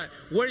 Where is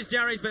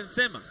JRA's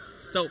Benzema?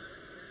 So,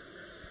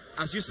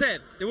 as you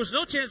said, there was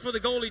no chance for the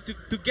goalie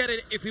to get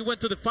it if he went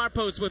to the far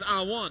post with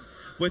R1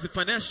 with a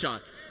finesse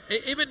shot.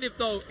 Even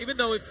though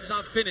it's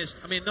not finished,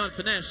 not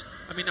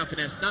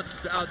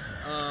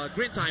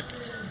green time,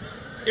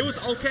 it was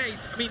okay.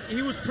 I mean,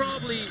 he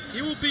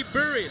will be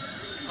buried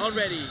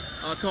already,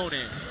 Cone.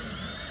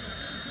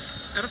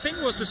 And I think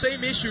it was the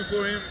same issue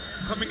for him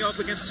coming up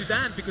against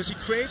Zidane, because he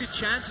created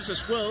chances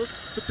as well,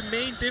 but the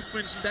main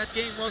difference in that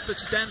game was that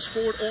Zidane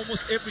scored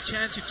almost every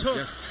chance he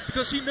took,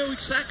 because he knew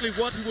exactly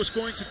what he was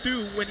going to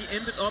do when he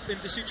ended up in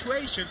the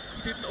situation.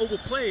 He didn't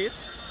overplay it,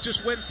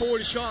 just went for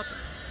the shot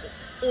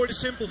or the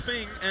simple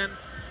thing. And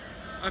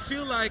I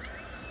feel like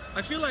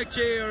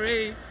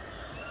JRA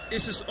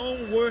is his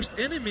own worst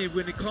enemy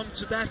when it comes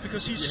to that,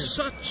 because he's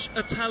such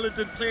a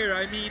talented player.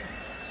 I mean,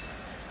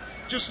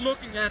 just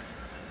looking at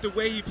the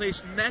way he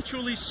plays,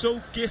 naturally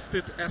so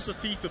gifted as a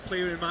FIFA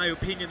player, in my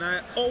opinion.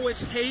 I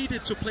always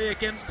hated to play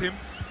against him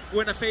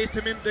when I faced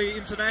him in the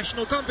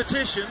international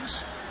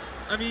competitions.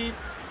 I mean,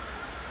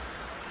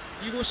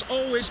 he was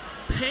always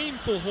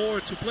painful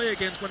hard to play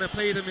against when I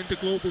played him in the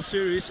global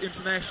series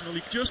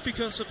internationally, just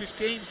because of his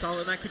game style,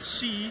 and I could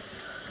see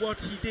what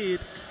he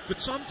did.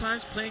 But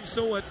sometimes playing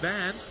so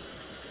advanced,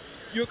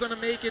 you're gonna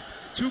make it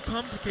too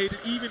complicated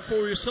even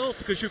for yourself,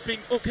 because you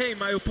think, okay,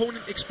 my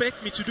opponent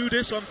expect me to do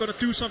this, so I'm gonna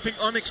do something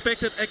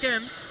unexpected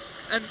again.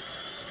 And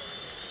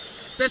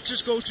that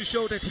just goes to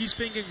show that he's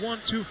thinking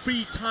 1, 2,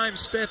 3 times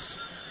steps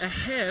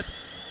ahead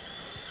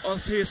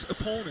of his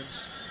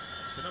opponents.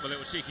 It's another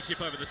little cheeky chip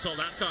over the top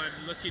that time,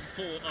 looking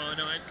for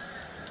R9.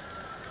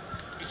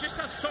 He just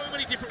has so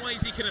many different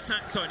ways he can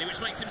attack Tony, which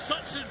makes him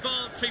such an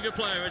advanced FIFA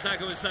player, as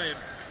Aga was saying.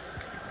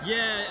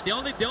 Yeah, the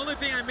only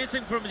thing I'm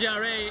missing from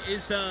JRA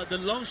is the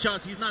long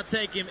shots he's not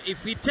taking.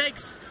 If he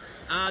takes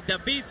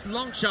David's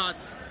long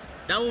shots,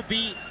 that will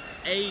be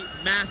a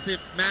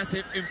massive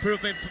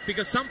improvement,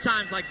 because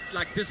sometimes,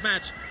 like this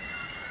match,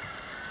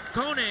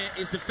 Cone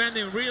is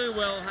defending really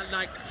well,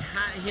 like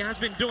he has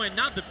been doing,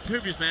 not the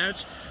previous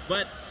match,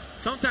 but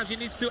sometimes he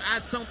needs to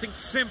add something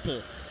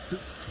simple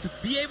to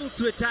be able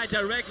to attack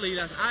directly,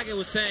 as Aga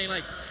was saying.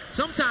 Like,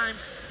 sometimes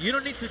you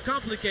don't need to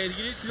complicate it,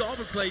 you need to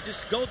overplay,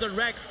 just go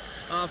direct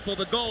for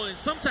the goal, and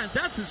sometimes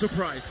that's a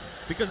surprise,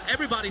 because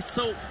everybody's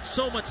so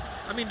much,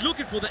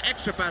 looking for the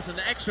extra pass and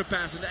the extra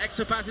pass and the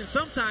extra pass, and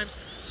sometimes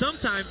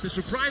the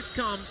surprise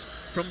comes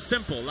from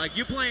simple, like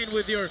you playing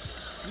with your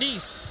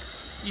niece.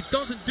 He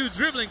doesn't do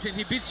dribblings and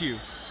he beats you.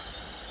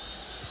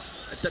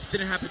 That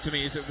didn't happen to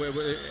me. It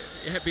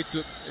happened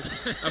to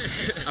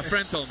a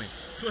friend told me.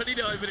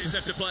 29 minutes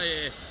left to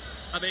play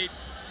here.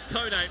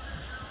 Cone,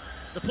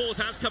 the pause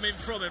has come in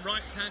from him,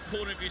 right-hand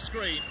corner of your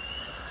screen.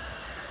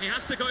 He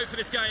has to go for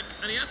this game,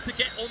 and he has to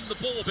get on the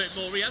ball a bit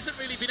more. He hasn't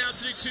really been able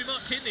to do too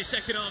much in this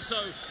second half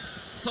so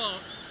far.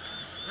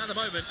 At the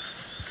moment,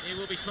 it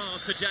will be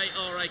smiles for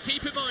JRA.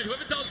 Keep in mind,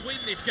 whoever does win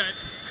this game,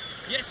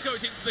 yes,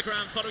 goes into the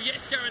grand final,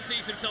 yes,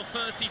 guarantees himself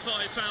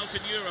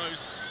 35,000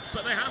 euros,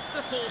 but they have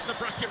to force a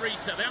bracket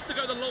reset. They have to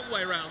go the long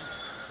way round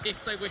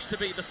if they wish to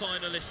be the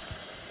finalist,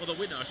 or the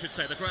winner, I should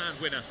say, the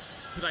grand winner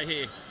today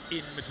here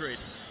in Madrid.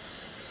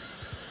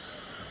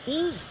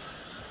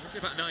 Oof! Look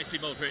at that nicely,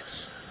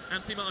 Modric.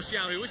 Anthony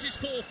Martial, who was his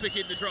 4th pick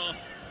in the draft.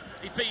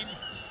 He's been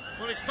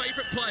one of his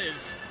favourite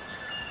players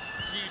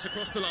to use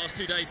across the last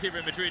 2 days here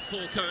in Madrid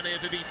for Cone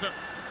of Ibiza.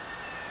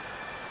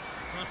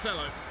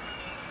 Marcelo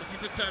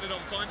looking to turn it on,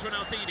 finds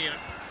Ronaldinho.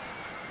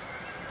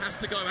 Has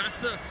to go, has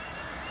to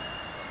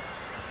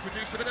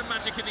produce a bit of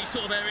magic in these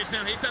sort of areas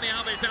now. Here's Dani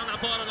Alves down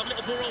that bar, a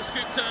little ball roll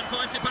scoop turn,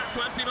 finds it back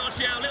to Anthony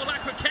Martial. Little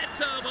back from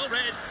Kenta, well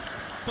read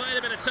by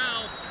a bit of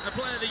towel. A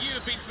player that you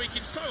have been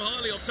speaking so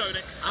highly of, Tony.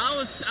 I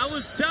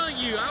was telling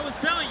you,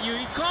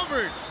 he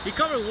covered.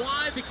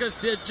 Why? Because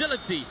the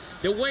agility,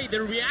 the way,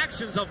 the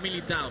reactions of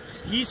Militao.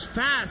 He's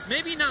fast,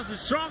 maybe not the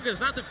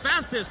strongest, not the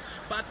fastest,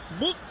 but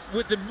move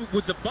with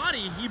the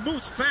body, he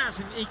moves fast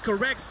and he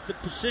corrects the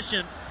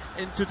position,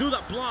 and to do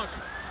that block,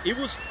 he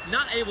was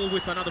not able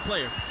with another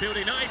player.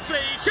 Building nicely,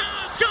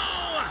 chance,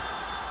 goal!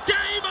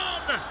 Game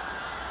on!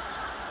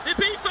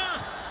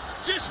 Ibiza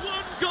just 1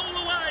 goal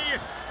away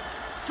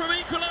from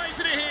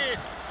equalising it here.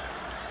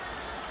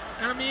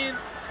 And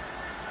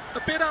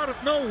a bit out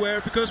of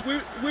nowhere, because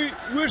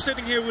we're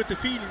sitting here with the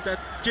feeling that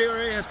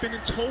JRA has been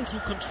in total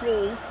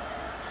control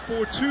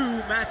for 2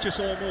 matches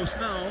almost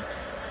now.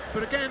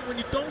 But again, when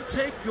you don't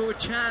take your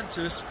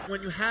chances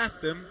when you have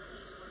them,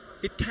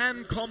 it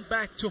can come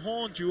back to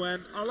haunt you.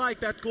 And I like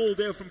that goal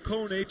there from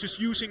Cone, just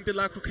using the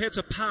La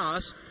Croqueta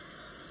pass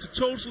to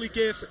totally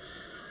give,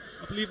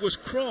 I believe it was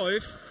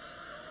Cruyff,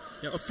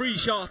 a free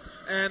shot.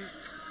 And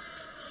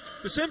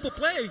the simple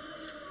play,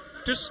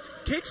 just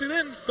kicks it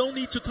in, don't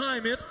need to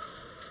time it.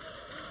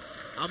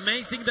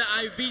 Amazing, the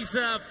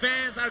Ibiza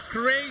fans are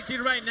crazy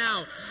right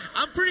now.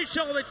 I'm pretty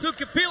sure they took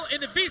a pill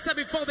in Ibiza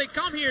before they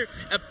come here.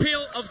 A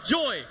pill of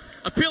joy,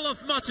 a pill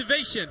of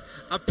motivation,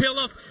 a pill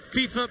of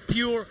FIFA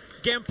pure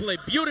gameplay.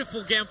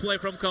 Beautiful gameplay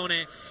from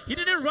Cone. He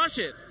didn't rush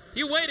it.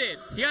 He waited.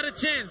 He had a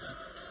chance.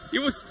 He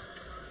was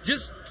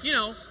just, you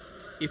know,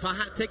 if I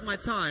had to take my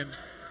time,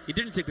 he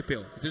didn't take the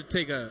pill. He didn't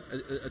take a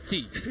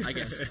tea, I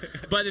guess.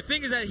 But the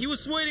thing is that he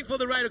was waiting for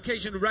the right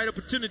occasion, the right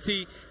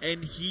opportunity,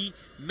 and he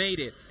made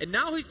it. And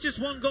now he's just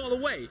 1 goal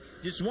away.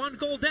 Just 1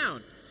 goal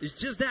down. It's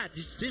just that.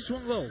 Just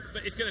 1 goal.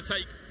 But it's going to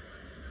take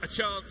a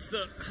chance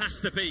that has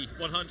to be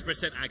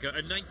 100% Aga.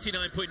 A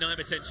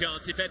 99.9%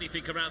 chance, if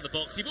anything, around the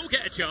box. He will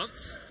get a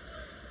chance.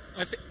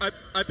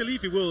 I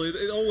believe he will.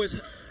 It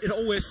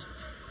always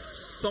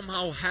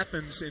somehow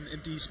happens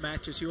in these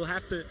matches. He will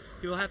have the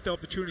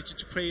opportunity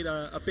to create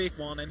a big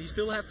one, and he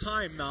still have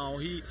time now.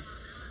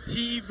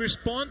 He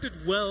responded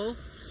well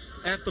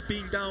after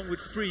being down with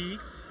 3,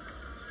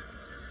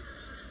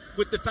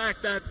 with the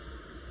fact that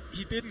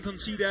he didn't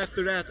concede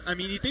after that. I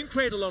mean, he didn't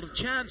create a lot of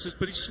chances,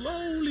 but he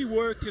slowly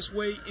worked his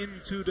way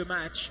into the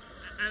match.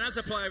 And as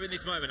a player in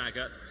this moment,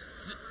 Aga,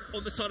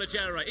 on the side of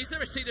JRA, is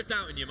there a seed of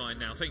doubt in your mind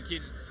now,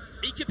 thinking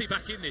he could be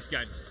back in this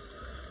game?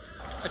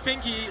 I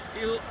think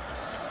he'll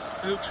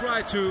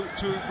try to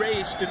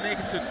erase the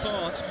negative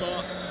thoughts,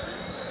 but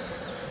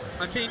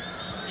I think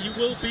he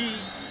will be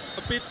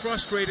a bit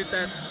frustrated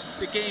that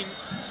the game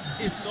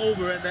isn't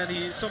over and that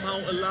he somehow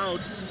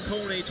allowed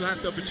Cone to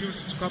have the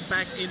opportunity to come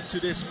back into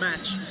this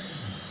match.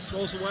 It's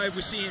also why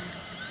we see him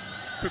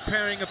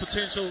preparing a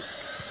potential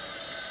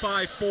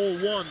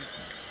 5-4-1.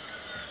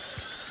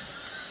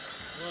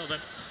 Well then,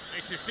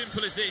 it's as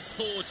simple as this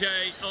for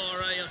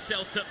JRA and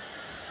Celta.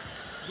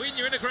 When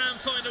you're in a grand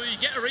final, you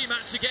get a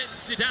rematch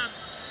against Zidane.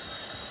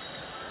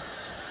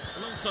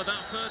 Alongside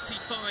that,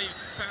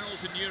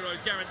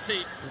 €35,000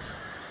 guaranteed.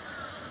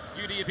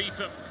 Yudi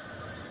Ibiza,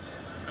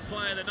 a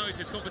player that knows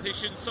this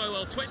competition so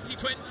well.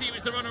 2020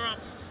 was the runner-up,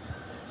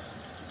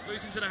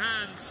 losing to the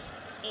hands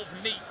of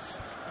Neat,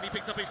 and he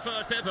picked up his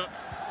first ever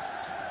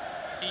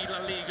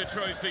eLaLiga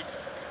trophy.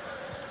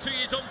 2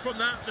 years on from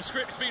that, the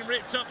script's been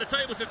ripped up, the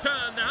tables have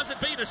turned. There hasn't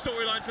been a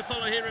storyline to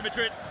follow here in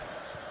Madrid.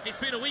 It's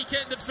been a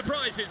weekend of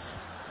surprises.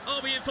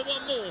 Are we in for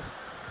one more?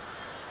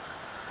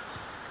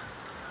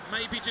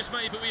 Maybe, just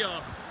maybe we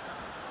are.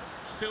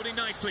 Building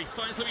nicely,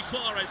 finds Luis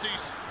Suarez,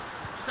 who's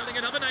selling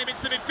another name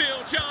into the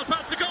midfield. Charles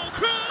back to goal.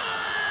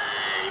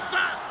 Cruyff!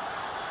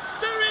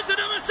 There is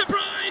another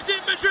surprise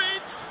in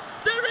Madrid.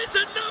 There is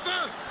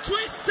another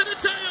twist to the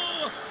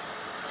tail.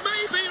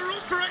 Maybe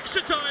room for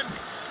extra time.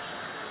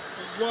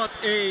 What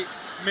a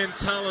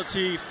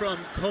mentality from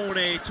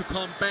Cone to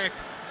come back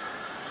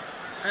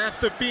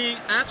after being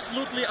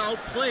absolutely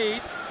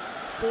outplayed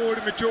for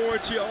the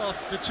majority of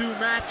the 2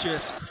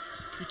 matches.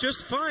 He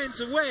just finds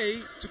a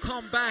way to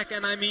come back,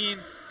 and I mean,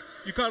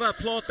 you gotta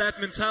applaud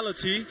that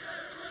mentality.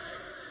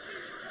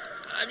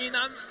 I mean,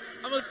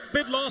 I'm a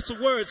bit lost of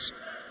words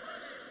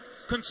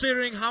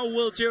considering how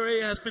well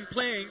JRA has been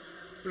playing,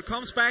 but it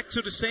comes back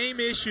to the same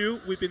issue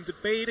we've been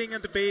debating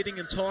and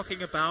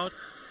talking about.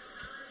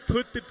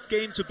 Put the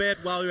game to bed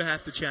while you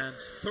have the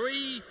chance.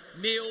 3-0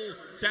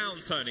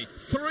 down, Tony.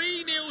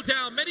 3-0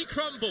 down. Many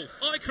crumble.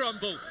 I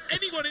crumble.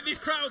 Anyone in this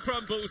crowd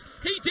crumbles.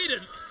 He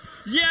didn't.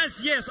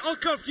 Yes, of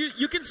course,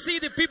 you can see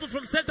the people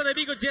from Celta de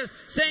Vigo just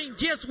saying,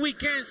 yes, we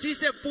can, si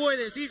se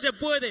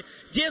puede,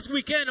 yes,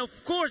 we can,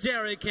 of course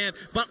JRA can,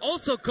 but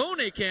also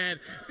Cone can,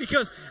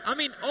 because, I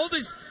mean, all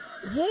these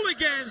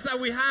hooligans that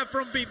we have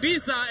from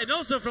Ibiza and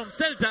also from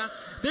Celta,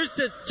 there's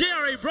a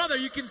JRA brother,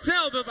 you can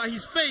tell by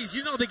his face,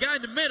 you know, the guy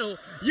in the middle,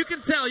 you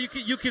can tell, you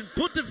can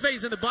put the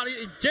face in the body,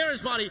 in JRA's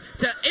body,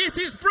 that is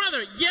his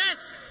brother,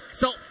 yes!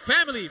 So,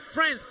 family,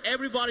 friends,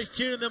 everybody's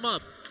cheering them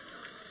up.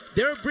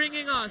 They're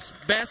bringing us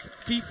best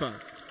FIFA.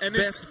 And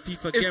best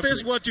FIFA is gameplay.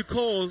 this what you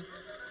call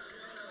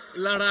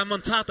la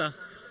remontada?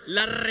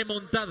 La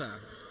remontada.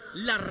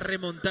 La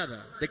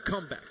remontada. The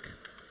comeback.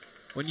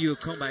 When you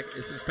come back,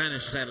 it's in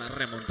Spanish, you say la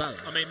remontada.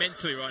 I mean,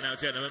 mentally right now,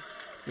 gentlemen.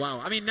 Wow.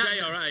 I mean,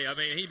 JRA, I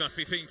mean, he must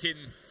be thinking,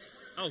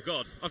 oh,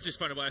 God, I've just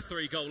thrown away a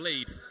 3-goal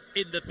lead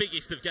in the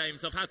biggest of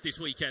games I've had this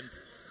weekend.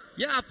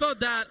 Yeah, I thought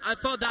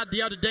that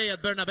the other day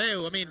at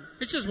Bernabeu. I mean,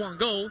 it's just 1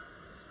 goal.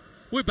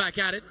 We're back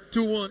at it,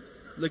 2-1.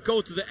 Let's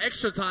go to the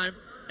extra time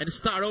and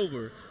start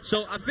over.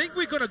 So I think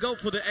we're going to go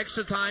for the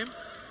extra time.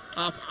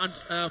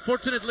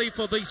 Fortunately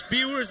for these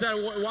viewers that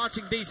are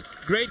watching these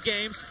great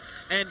games.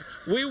 And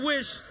we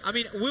wish, I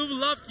mean, we would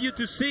love you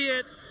to see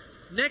it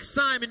next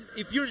time. And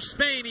if you're in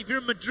Spain, if you're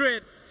in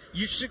Madrid,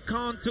 you should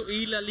come to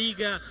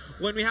eLaLiga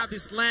when we have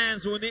these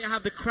lands, when they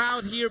have the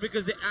crowd here,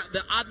 because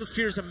the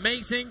atmosphere is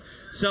amazing.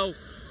 So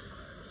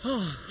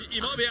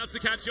you might be able to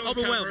catch on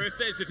camera if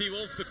there's a view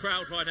of the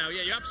crowd right now.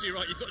 Yeah, you're absolutely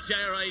right. You've got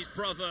JRA's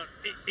brother.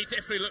 It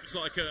definitely looks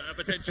like a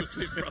potential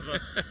twin brother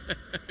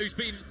who's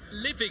been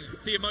living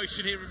the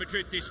emotion here in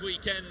Madrid this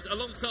weekend,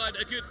 alongside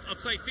a good, I'd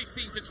say,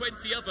 15 to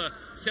 20 other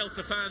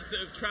Celta fans that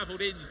have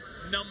travelled in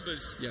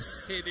numbers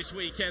here this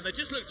weekend. They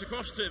just looked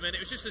across to him, and it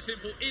was just a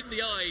simple in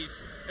the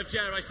eyes of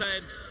JRA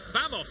saying,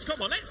 "Vamos,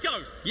 come on, let's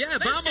go." Yeah,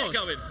 let's vamos. Get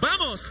going.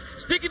 Vamos.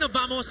 Speaking of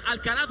vamos,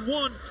 Alcaraz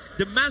won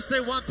the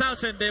Master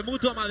 1000 de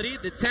Mutua Madrid,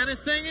 the tennis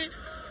thing.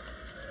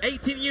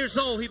 18 years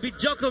old, he beat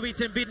Djokovic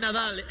and beat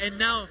Nadal, and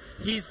now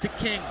he's the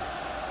king.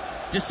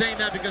 Just saying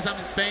that because I'm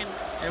in Spain,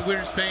 and we're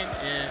in Spain,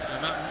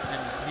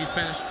 and he's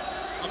Spanish.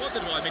 I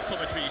wondered why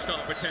mid-commentary you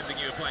started pretending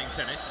you were playing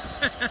tennis.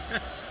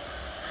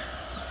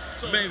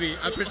 So maybe.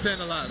 I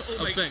pretend a lot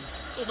of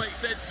things. All makes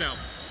sense now.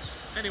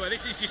 Anyway,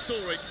 this is your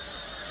story.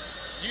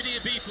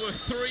 Union Beef were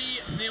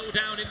 3-0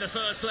 down in the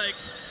first leg.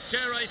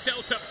 JRA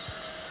Celta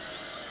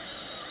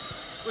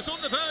was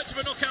on the verge of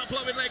a knockout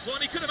blow in leg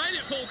one. He could have made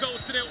it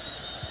 4-0,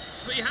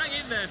 but he hung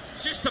in there.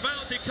 Just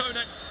about did Cone.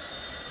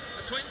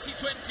 A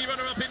 2020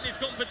 runner-up in this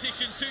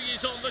competition, 2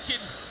 years on, looking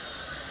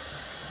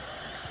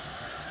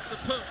to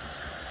put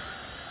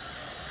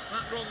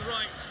that wrong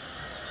right,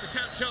 to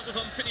catch up with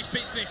unfinished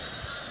business.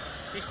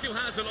 He still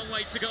has a long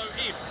way to go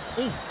if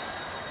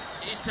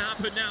it is to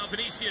happen now.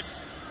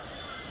 Vinicius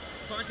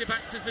finds it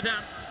back to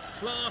Zidane.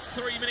 Last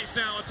 3 minutes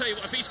now. I'll tell you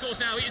what, if he scores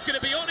now, he's going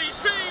to be on his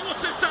feet.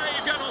 What a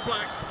save, Jan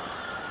Oblak.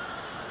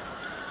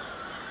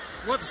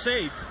 What a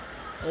save.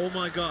 Oh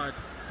my God.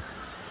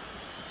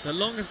 The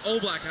longest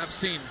Oblak I've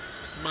seen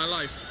in my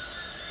life.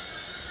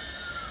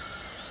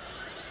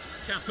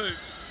 Cafu.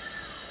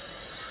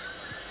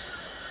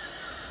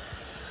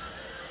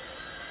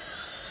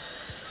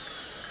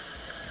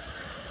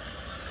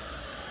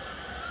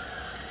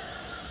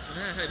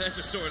 There's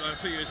a storyline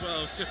for you as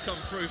well. It's just come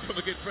through from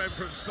a good friend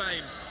from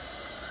Spain,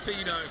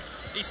 Tino.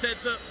 He said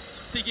that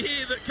the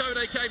year that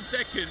Cone came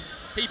second,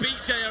 he beat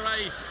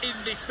JRA in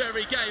this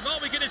very game. Are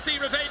we going to see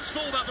revenge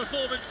for that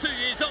performance 2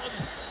 years on?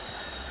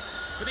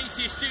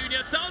 Vinicius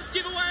Jr. does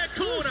give away a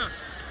corner.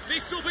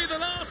 This will be the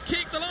last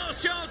kick, the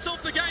last chance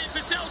of the game for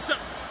Celta.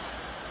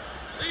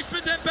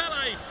 Ousmane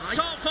Dembele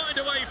can't find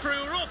a way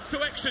through. We're off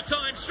to extra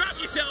time. Strap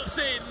yourselves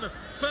in.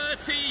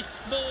 30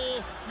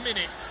 more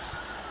minutes.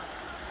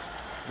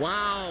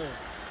 Wow.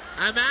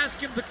 I'm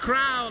asking the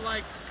crowd,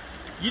 like,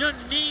 you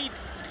don't need,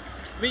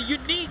 I mean, you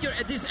need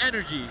this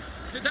energy.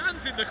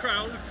 Zidane's in the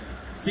crowd.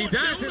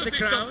 Zidane's in the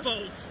crowd.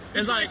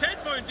 He's got his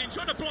headphones in,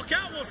 trying to block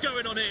out what's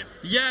going on here.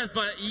 Yes,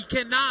 but he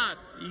cannot.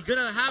 He's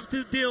going to have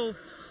to deal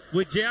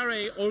with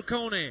JRA or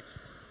Cone.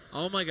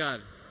 Oh, my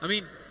God. I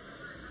mean,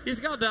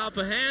 he's got the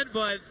upper hand,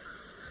 but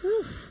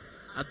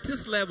at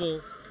this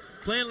level,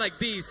 playing like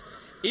this,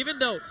 even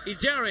though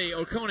it's JRA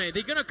or Cone,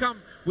 they're going to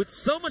come with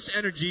so much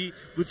energy,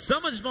 with so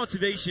much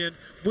motivation,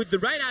 with the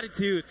right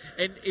attitude,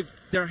 and if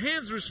their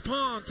hands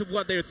respond to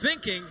what they're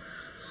thinking,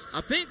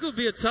 I think it will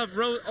be a tough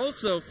road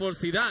also for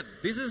Zidane.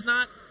 This is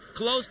not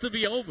close to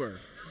be over.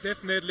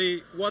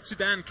 Definitely, what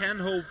Zidane can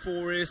hope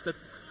for is that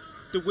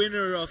the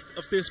winner of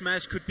this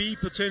match could be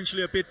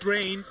potentially a bit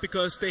drained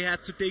because they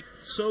had to dig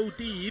so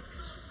deep.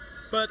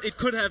 But it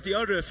could have the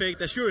other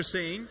effect, as you're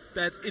saying,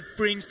 that it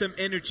brings them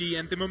energy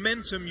and the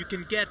momentum you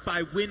can get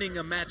by winning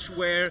a match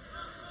where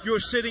you're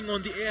sitting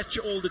on the edge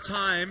all the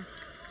time.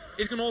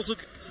 It can also,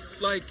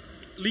 like,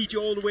 lead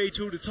you all the way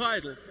to the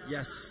title.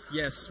 Yes,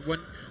 yes.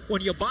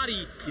 When your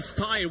body is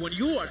tired, when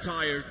you are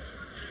tired,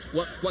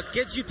 what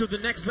gets you to the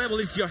next level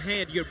is your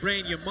head, your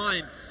brain, your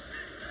mind.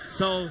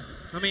 So,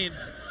 I mean,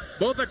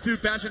 both are two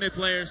passionate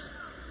players.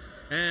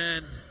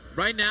 And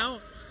right now,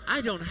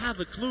 I don't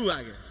have a clue,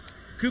 Aga.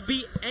 Could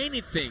be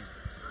anything.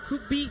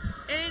 Could be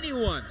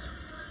anyone.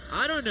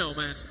 I don't know,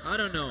 man. I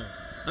don't know.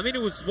 I mean,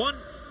 it was one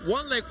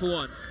leg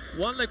for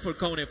one leg for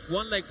Cone,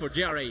 one leg for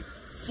JRA.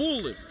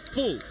 Full.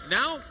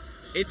 Now,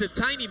 it's a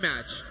tiny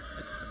match.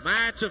 A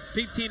match of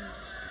 15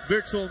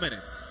 virtual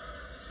minutes.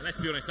 And let's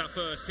be honest, that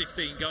first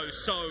 15 goes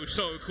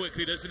so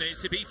quickly, doesn't it?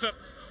 Sibifa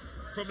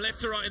from left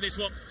to right in this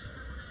one.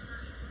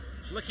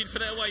 Looking for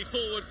their way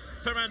forward.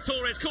 Ferran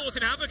Torres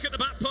causing havoc at the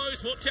back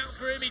post. Watch out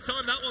for him. He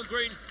timed that one,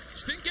 Green.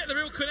 Just didn't get the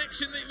real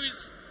connection that he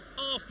was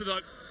after, though.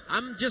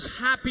 I'm just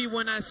happy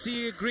when I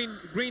see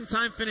green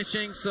time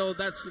finishing, so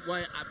that's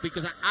why,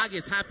 because Aga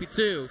is happy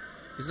too.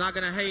 He's not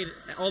going to hate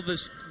all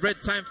this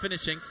red time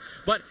finishings.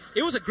 But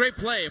it was a great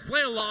play. A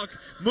player lock,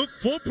 move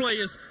 4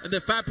 players in the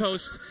fat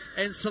post,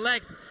 and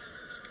select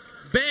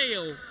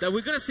Bale. That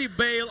we're going to see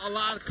Bale a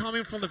lot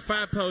coming from the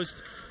fat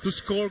post to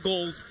score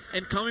goals,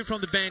 and coming from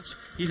the bench.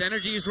 His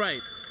energy is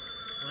right.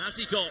 Well, has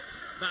he got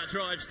that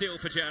drive still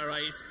for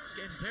JRA? He's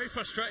getting very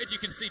frustrated. You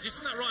can see just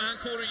in that right-hand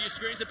corner of your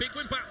screen. It's a big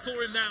win back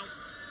for him now.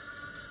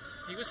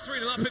 He was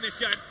 3-0 up in this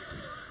game.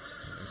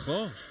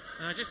 Oh.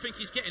 I just think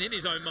he's getting in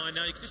his own mind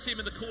now. You can just see him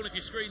in the corner of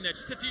your screen there.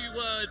 Just a few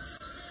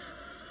words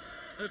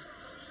of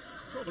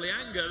probably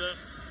anger that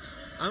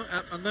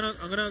I'm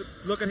gonna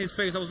look at his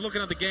face. I was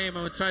looking at the game.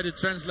 I'm gonna try to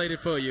translate it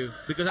for you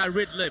because I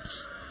read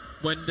lips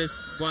when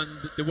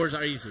the words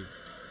are easy.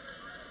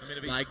 I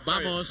mean, like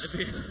vamos.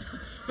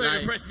 Very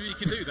impressive if you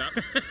can do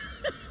that.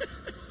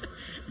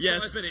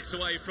 Yes. 5 minutes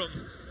away from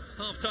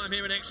half time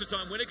here in extra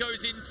time. Winner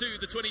goes into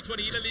the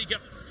 2020 eLaLiga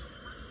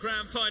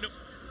Grand Final.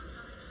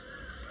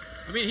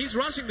 I mean, he's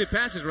rushing the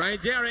passes, right?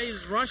 JRA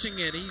is rushing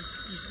it.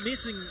 He's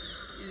missing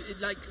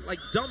like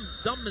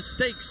dumb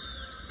mistakes.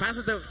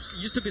 Passes that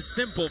used to be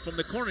simple from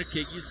the corner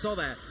kick. You saw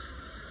that.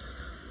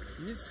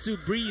 He needs to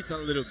breathe a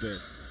little bit.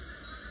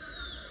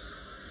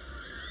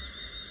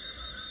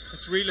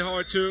 It's really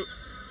hard to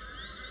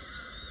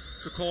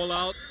call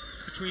out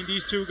between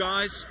these two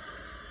guys.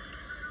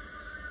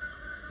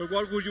 But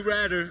what would you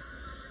rather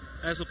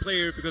as a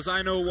player? Because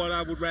I know what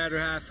I would rather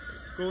have.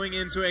 Going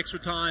into extra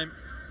time,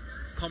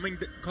 coming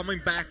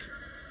back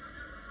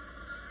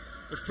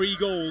with 3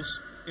 goals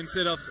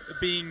instead of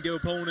being the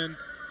opponent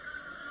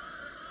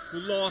who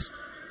lost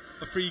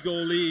a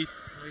 3-goal lead.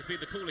 Well, he's been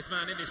the coolest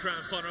man in this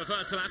grand final.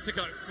 Reverse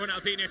Elastico.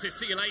 Ronaldinho says,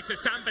 see you later.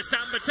 Samba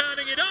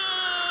turning it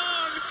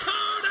on.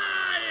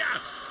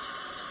 Cone!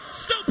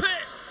 Stop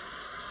it!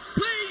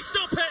 Please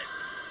stop it!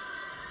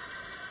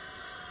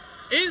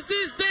 Is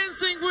this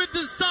dancing with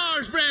the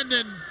stars,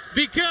 Brandon?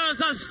 Because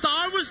a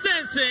star was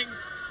dancing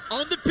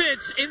on the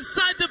pitch,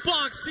 inside the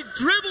box. He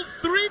dribbled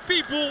 3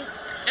 people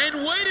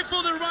and waited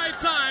for the right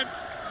time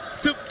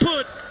to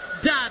put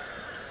that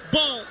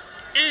ball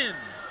in.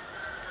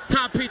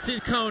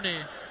 Tapited Cone.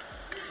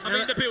 I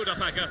mean, the build-up,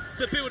 Aga.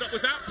 The build-up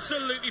was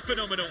absolutely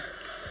phenomenal.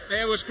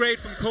 It was great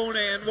from Cone,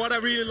 and what I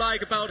really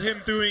like about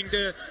him doing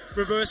the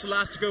reverse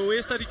elastico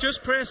is that he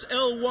just pressed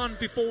L1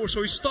 before,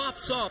 so he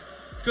stops up.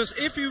 Because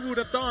if you would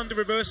have done the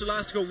reverse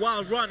elastico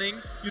while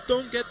running, you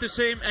don't get the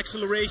same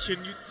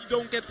acceleration, you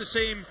don't get the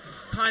same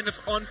kind of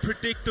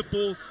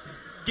unpredictable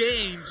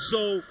game.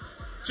 So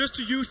just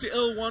to use the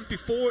L1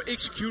 before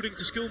executing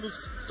the skill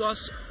moves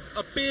does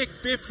a big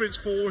difference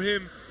for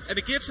him. And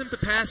it gives him the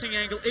passing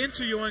angle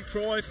into Johan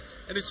Cruyff,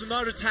 and it's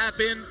another tap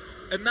in,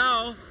 and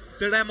now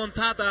the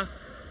remontada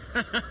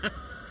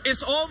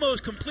is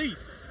almost complete.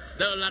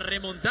 La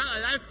remontada.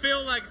 I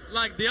feel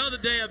like the other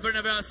day at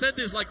Bernabeu. I said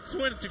this like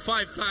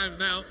 25 times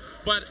now,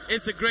 but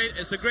it's a great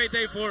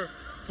day for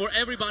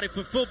everybody,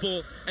 for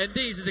football, and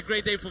this is a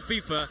great day for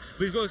FIFA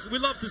because we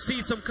love to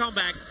see some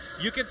comebacks.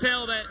 You can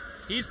tell that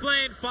he's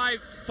playing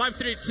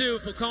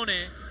 5-3-2 for Cone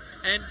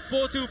and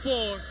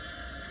 4-2-4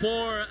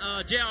 for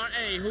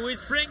JRA, who is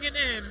bringing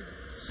in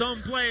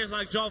some players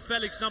like João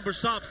Felix, number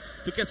sub,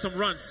 to get some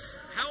runs.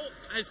 How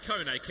has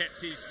Cone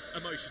kept his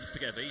emotions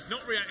together? He's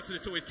not reacted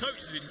at all. His coach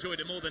has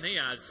enjoyed it more than he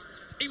has.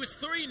 He was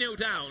 3-0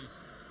 down.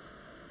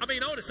 I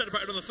mean, I would have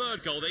celebrated on the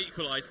 3rd goal, they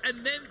equalised,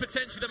 and then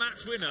potentially the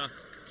match winner.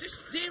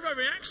 Just 0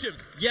 reaction.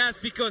 Yes,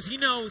 because he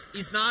knows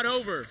it's not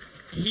over.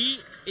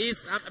 He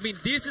is, I mean,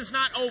 this is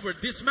not over.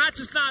 This match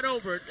is not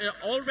over.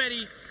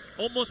 Already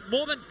almost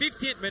more than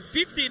 15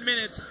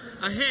 minutes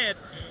ahead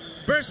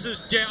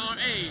versus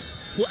JRA,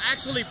 who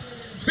actually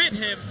beat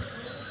him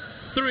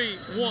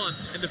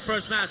 3-1 in the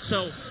first match.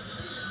 So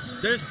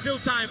there's still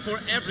time for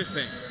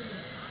everything.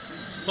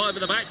 5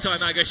 in the back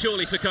time, Aga,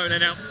 surely for Cone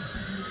now.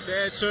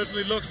 Yeah, it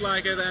certainly looks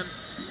like it. And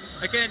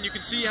again, you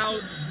can see how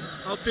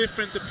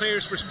different the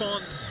players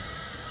respond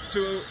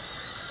to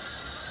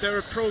their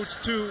approach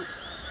to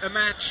a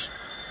match.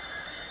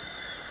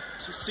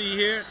 Just see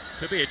here.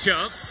 Could be a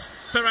chance.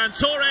 Ferran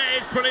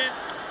Torres, brilliant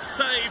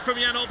save from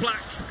Jan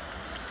Oblak.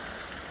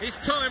 Is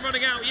time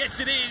running out? Yes,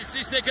 it is.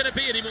 Is there going to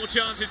be any more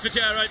chances for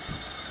JRA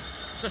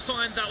to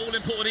find that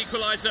all-important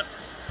equaliser?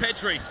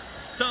 Pedri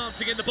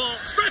dancing in the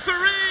box.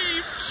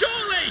 Referee!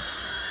 Surely!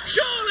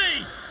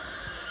 Surely!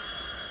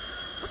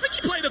 I think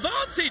he played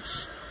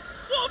advantage.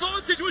 What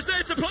advantage was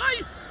there to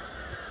play?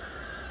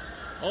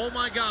 Oh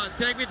my God,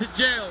 take me to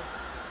jail.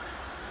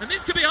 And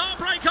this could be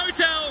Heartbreak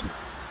Hotel.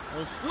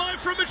 Live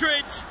from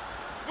Madrid.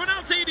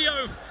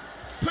 Ronaldinho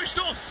pushed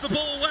off the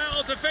ball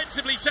well,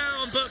 defensively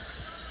sound, but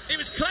it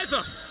was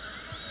clever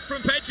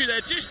from Pedri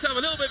there. Just have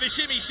a little bit of a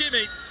shimmy,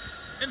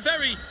 and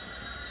very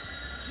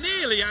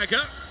nearly,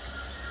 Aga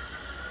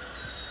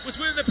was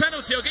winning the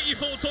penalty. I'll get your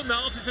thoughts on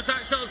that after this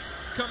attack does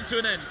come to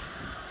an end.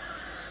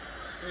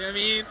 I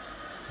mean,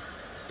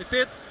 it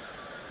did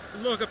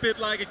look a bit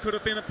like it could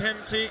have been a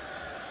penalty,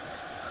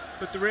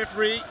 but the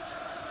referee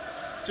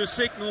just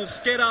signals,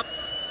 get up,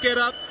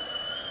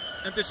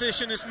 and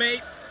decision is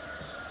made.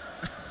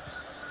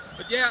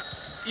 But yeah,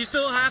 you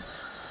still have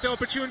the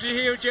opportunity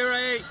here,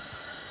 JRA,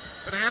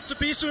 but I have to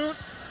be soon.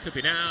 Could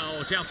be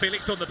now. João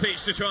Felix on the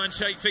pitch to try and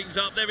shake things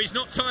up. There is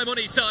not time on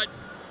his side.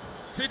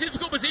 It's a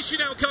difficult position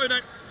now,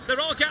 Cone. There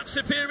are gaps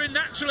appearing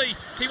naturally.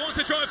 He wants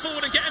to drive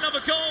forward and get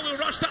another goal. We'll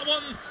rush that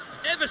one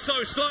ever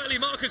so slightly.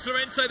 Marcus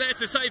Lorenzo there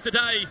to save the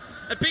day.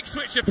 A big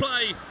switch of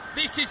play.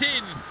 This is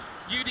in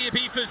Udi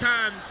Ibiza's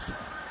hands.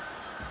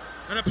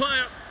 And a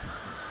player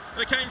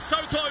that came so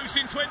close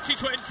in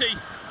 2020,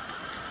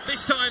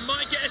 this time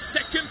might get a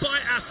second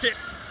bite at it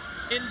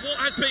in what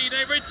has been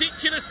a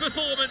ridiculous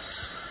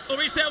performance.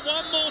 Or is there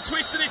one more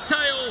twist in his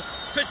tail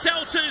for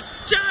Celta's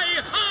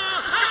JRA?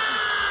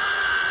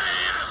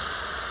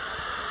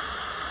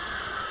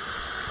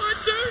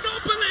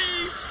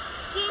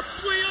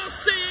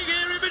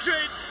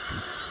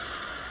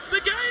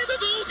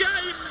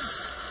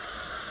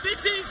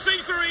 It's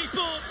FIFA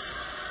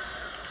esports.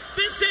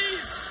 This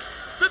is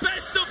the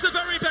best of the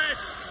very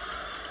best.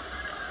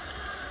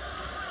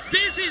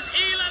 This is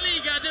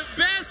eLaLiga, the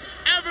best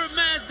ever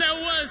match there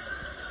was.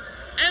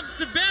 It's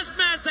the best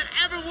match that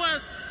ever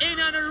was in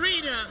an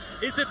arena.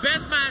 It's the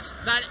best match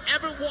that I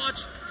ever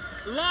watched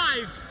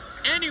live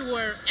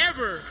anywhere,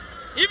 ever.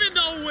 Even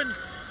though when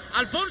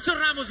Alfonso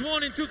Ramos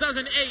won in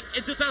 2008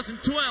 and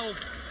 2012,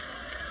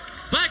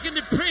 back in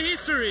the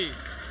prehistory,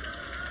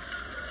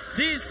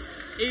 this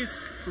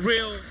is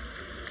real.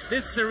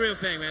 This is a real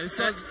thing, man. This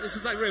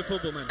is like real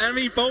football, man. I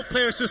mean, both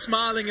players are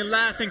smiling and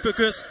laughing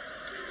because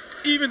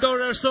even though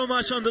there's so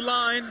much on the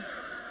line,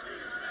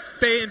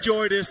 they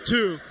enjoy this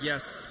too.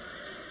 Yes,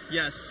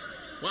 yes.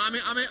 Well,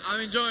 I'm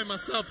enjoying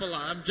myself a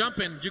lot. I'm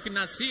jumping. You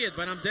cannot see it,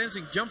 but I'm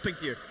dancing, jumping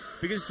here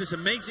because it's this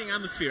amazing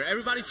atmosphere.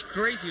 Everybody's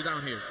crazy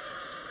down here.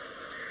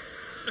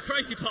 The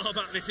crazy part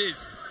about this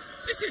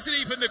isn't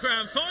even the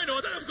grand final.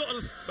 I don't have got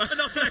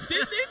enough left in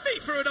me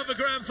for another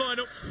grand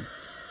final.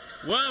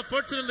 Well,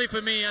 fortunately for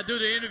me, I do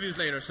the interviews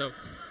later, so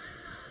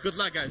good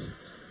luck, guys.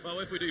 Well,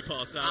 if we do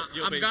pass out,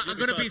 I'm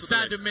going to be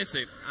sad to miss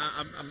it.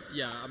 I'm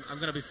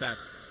going to be sad.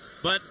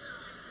 But,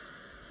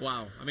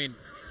 wow, I mean,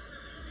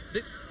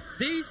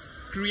 these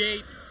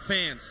create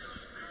fans.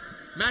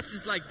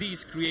 Matches like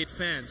these create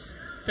fans.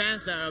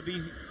 Fans that are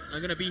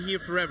going to be here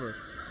forever.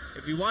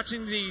 If you're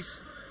watching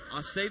these,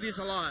 I'll say this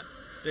a lot,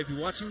 but if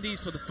you're watching these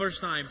for the first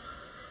time,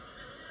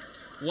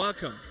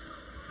 welcome.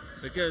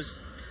 Because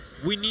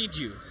we need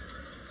you.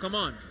 Come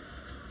on.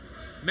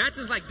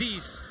 Matches like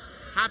these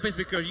happens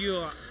because you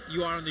are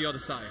on the other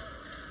side.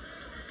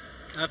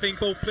 I think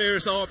both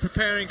players are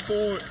preparing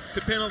for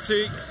the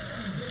penalty.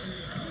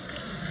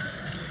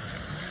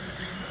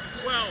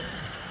 Well,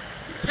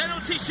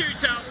 penalty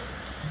shootout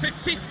for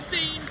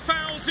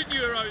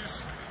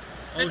 €15,000.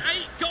 An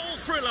 8-goal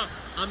thriller.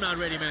 I'm not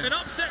ready, man. And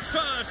up steps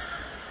first,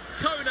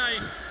 Cone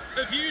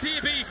of UD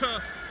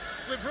Ibiza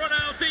with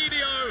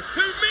Ronaldinho,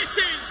 who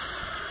misses.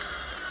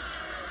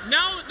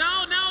 Now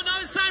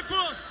it's time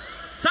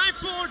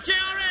for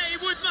JRA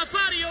with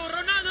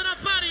Ronaldo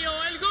Nazario,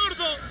 El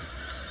Gordo.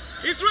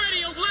 He's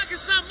ready, Oblak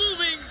is not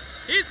moving.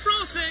 He's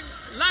frozen,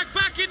 like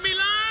back in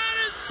Milan,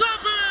 it's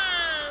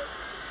stopping!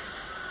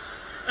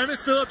 And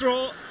it's still a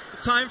draw.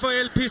 Time for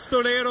El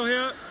Pistolero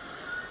here.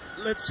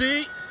 Let's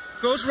see.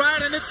 Goes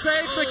right and it's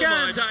saved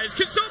again. My days.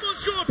 Can someone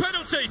score a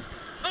penalty?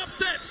 Up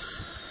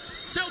steps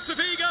Celta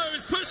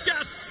Vigo's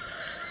Puskas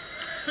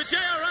for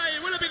JRA.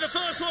 Will it be the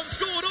first one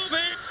scored of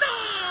it?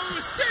 No!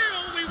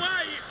 Still we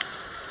wait.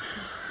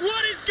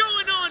 What is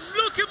going on?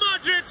 Look at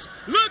Modric.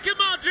 Look at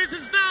Modric.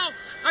 It's now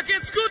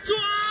against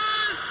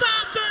Courtois.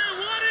 Stop there.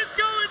 What is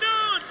going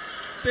on?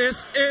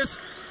 This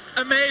is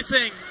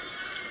amazing.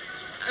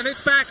 And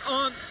it's back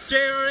on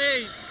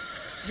JRA.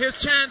 His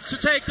chance to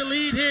take the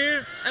lead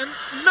here. And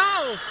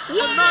no!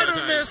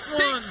 Another missed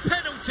one. 6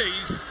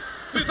 penalties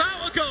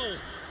without a goal.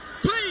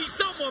 Please,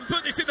 someone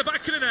put this in the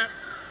back of the net.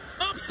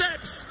 Up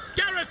steps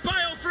Gareth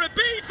Bale for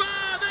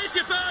Ibiza. There's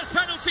your first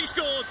penalty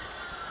scored.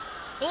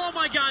 Oh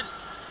my God.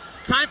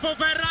 Time for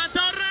Ferran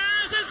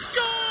Torres and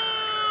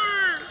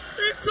score!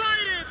 He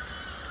tied it.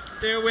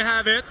 There we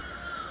have it.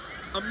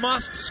 A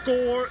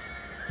must-score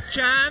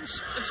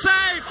chance and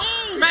save.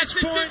 Oh, match it's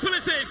point. as simple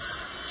as this.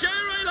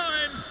 JRA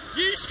Lion,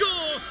 you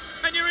score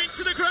and you're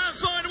into the grand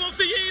final of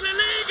the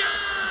eLaLiga.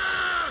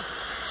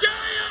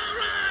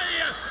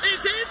 JRA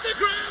is in the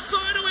grand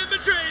final in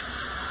Madrid.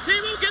 He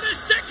will get a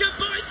second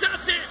bite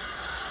at it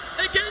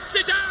against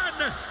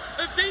Zidane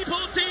of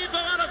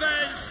Deportivo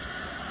Alaves.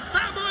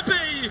 That might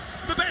be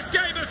the best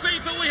game of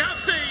FIFA we have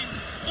seen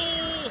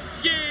all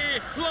year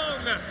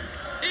long.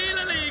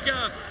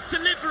 eLaLiga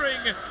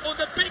delivering on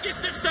the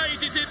biggest of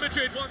stages in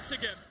Madrid once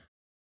again.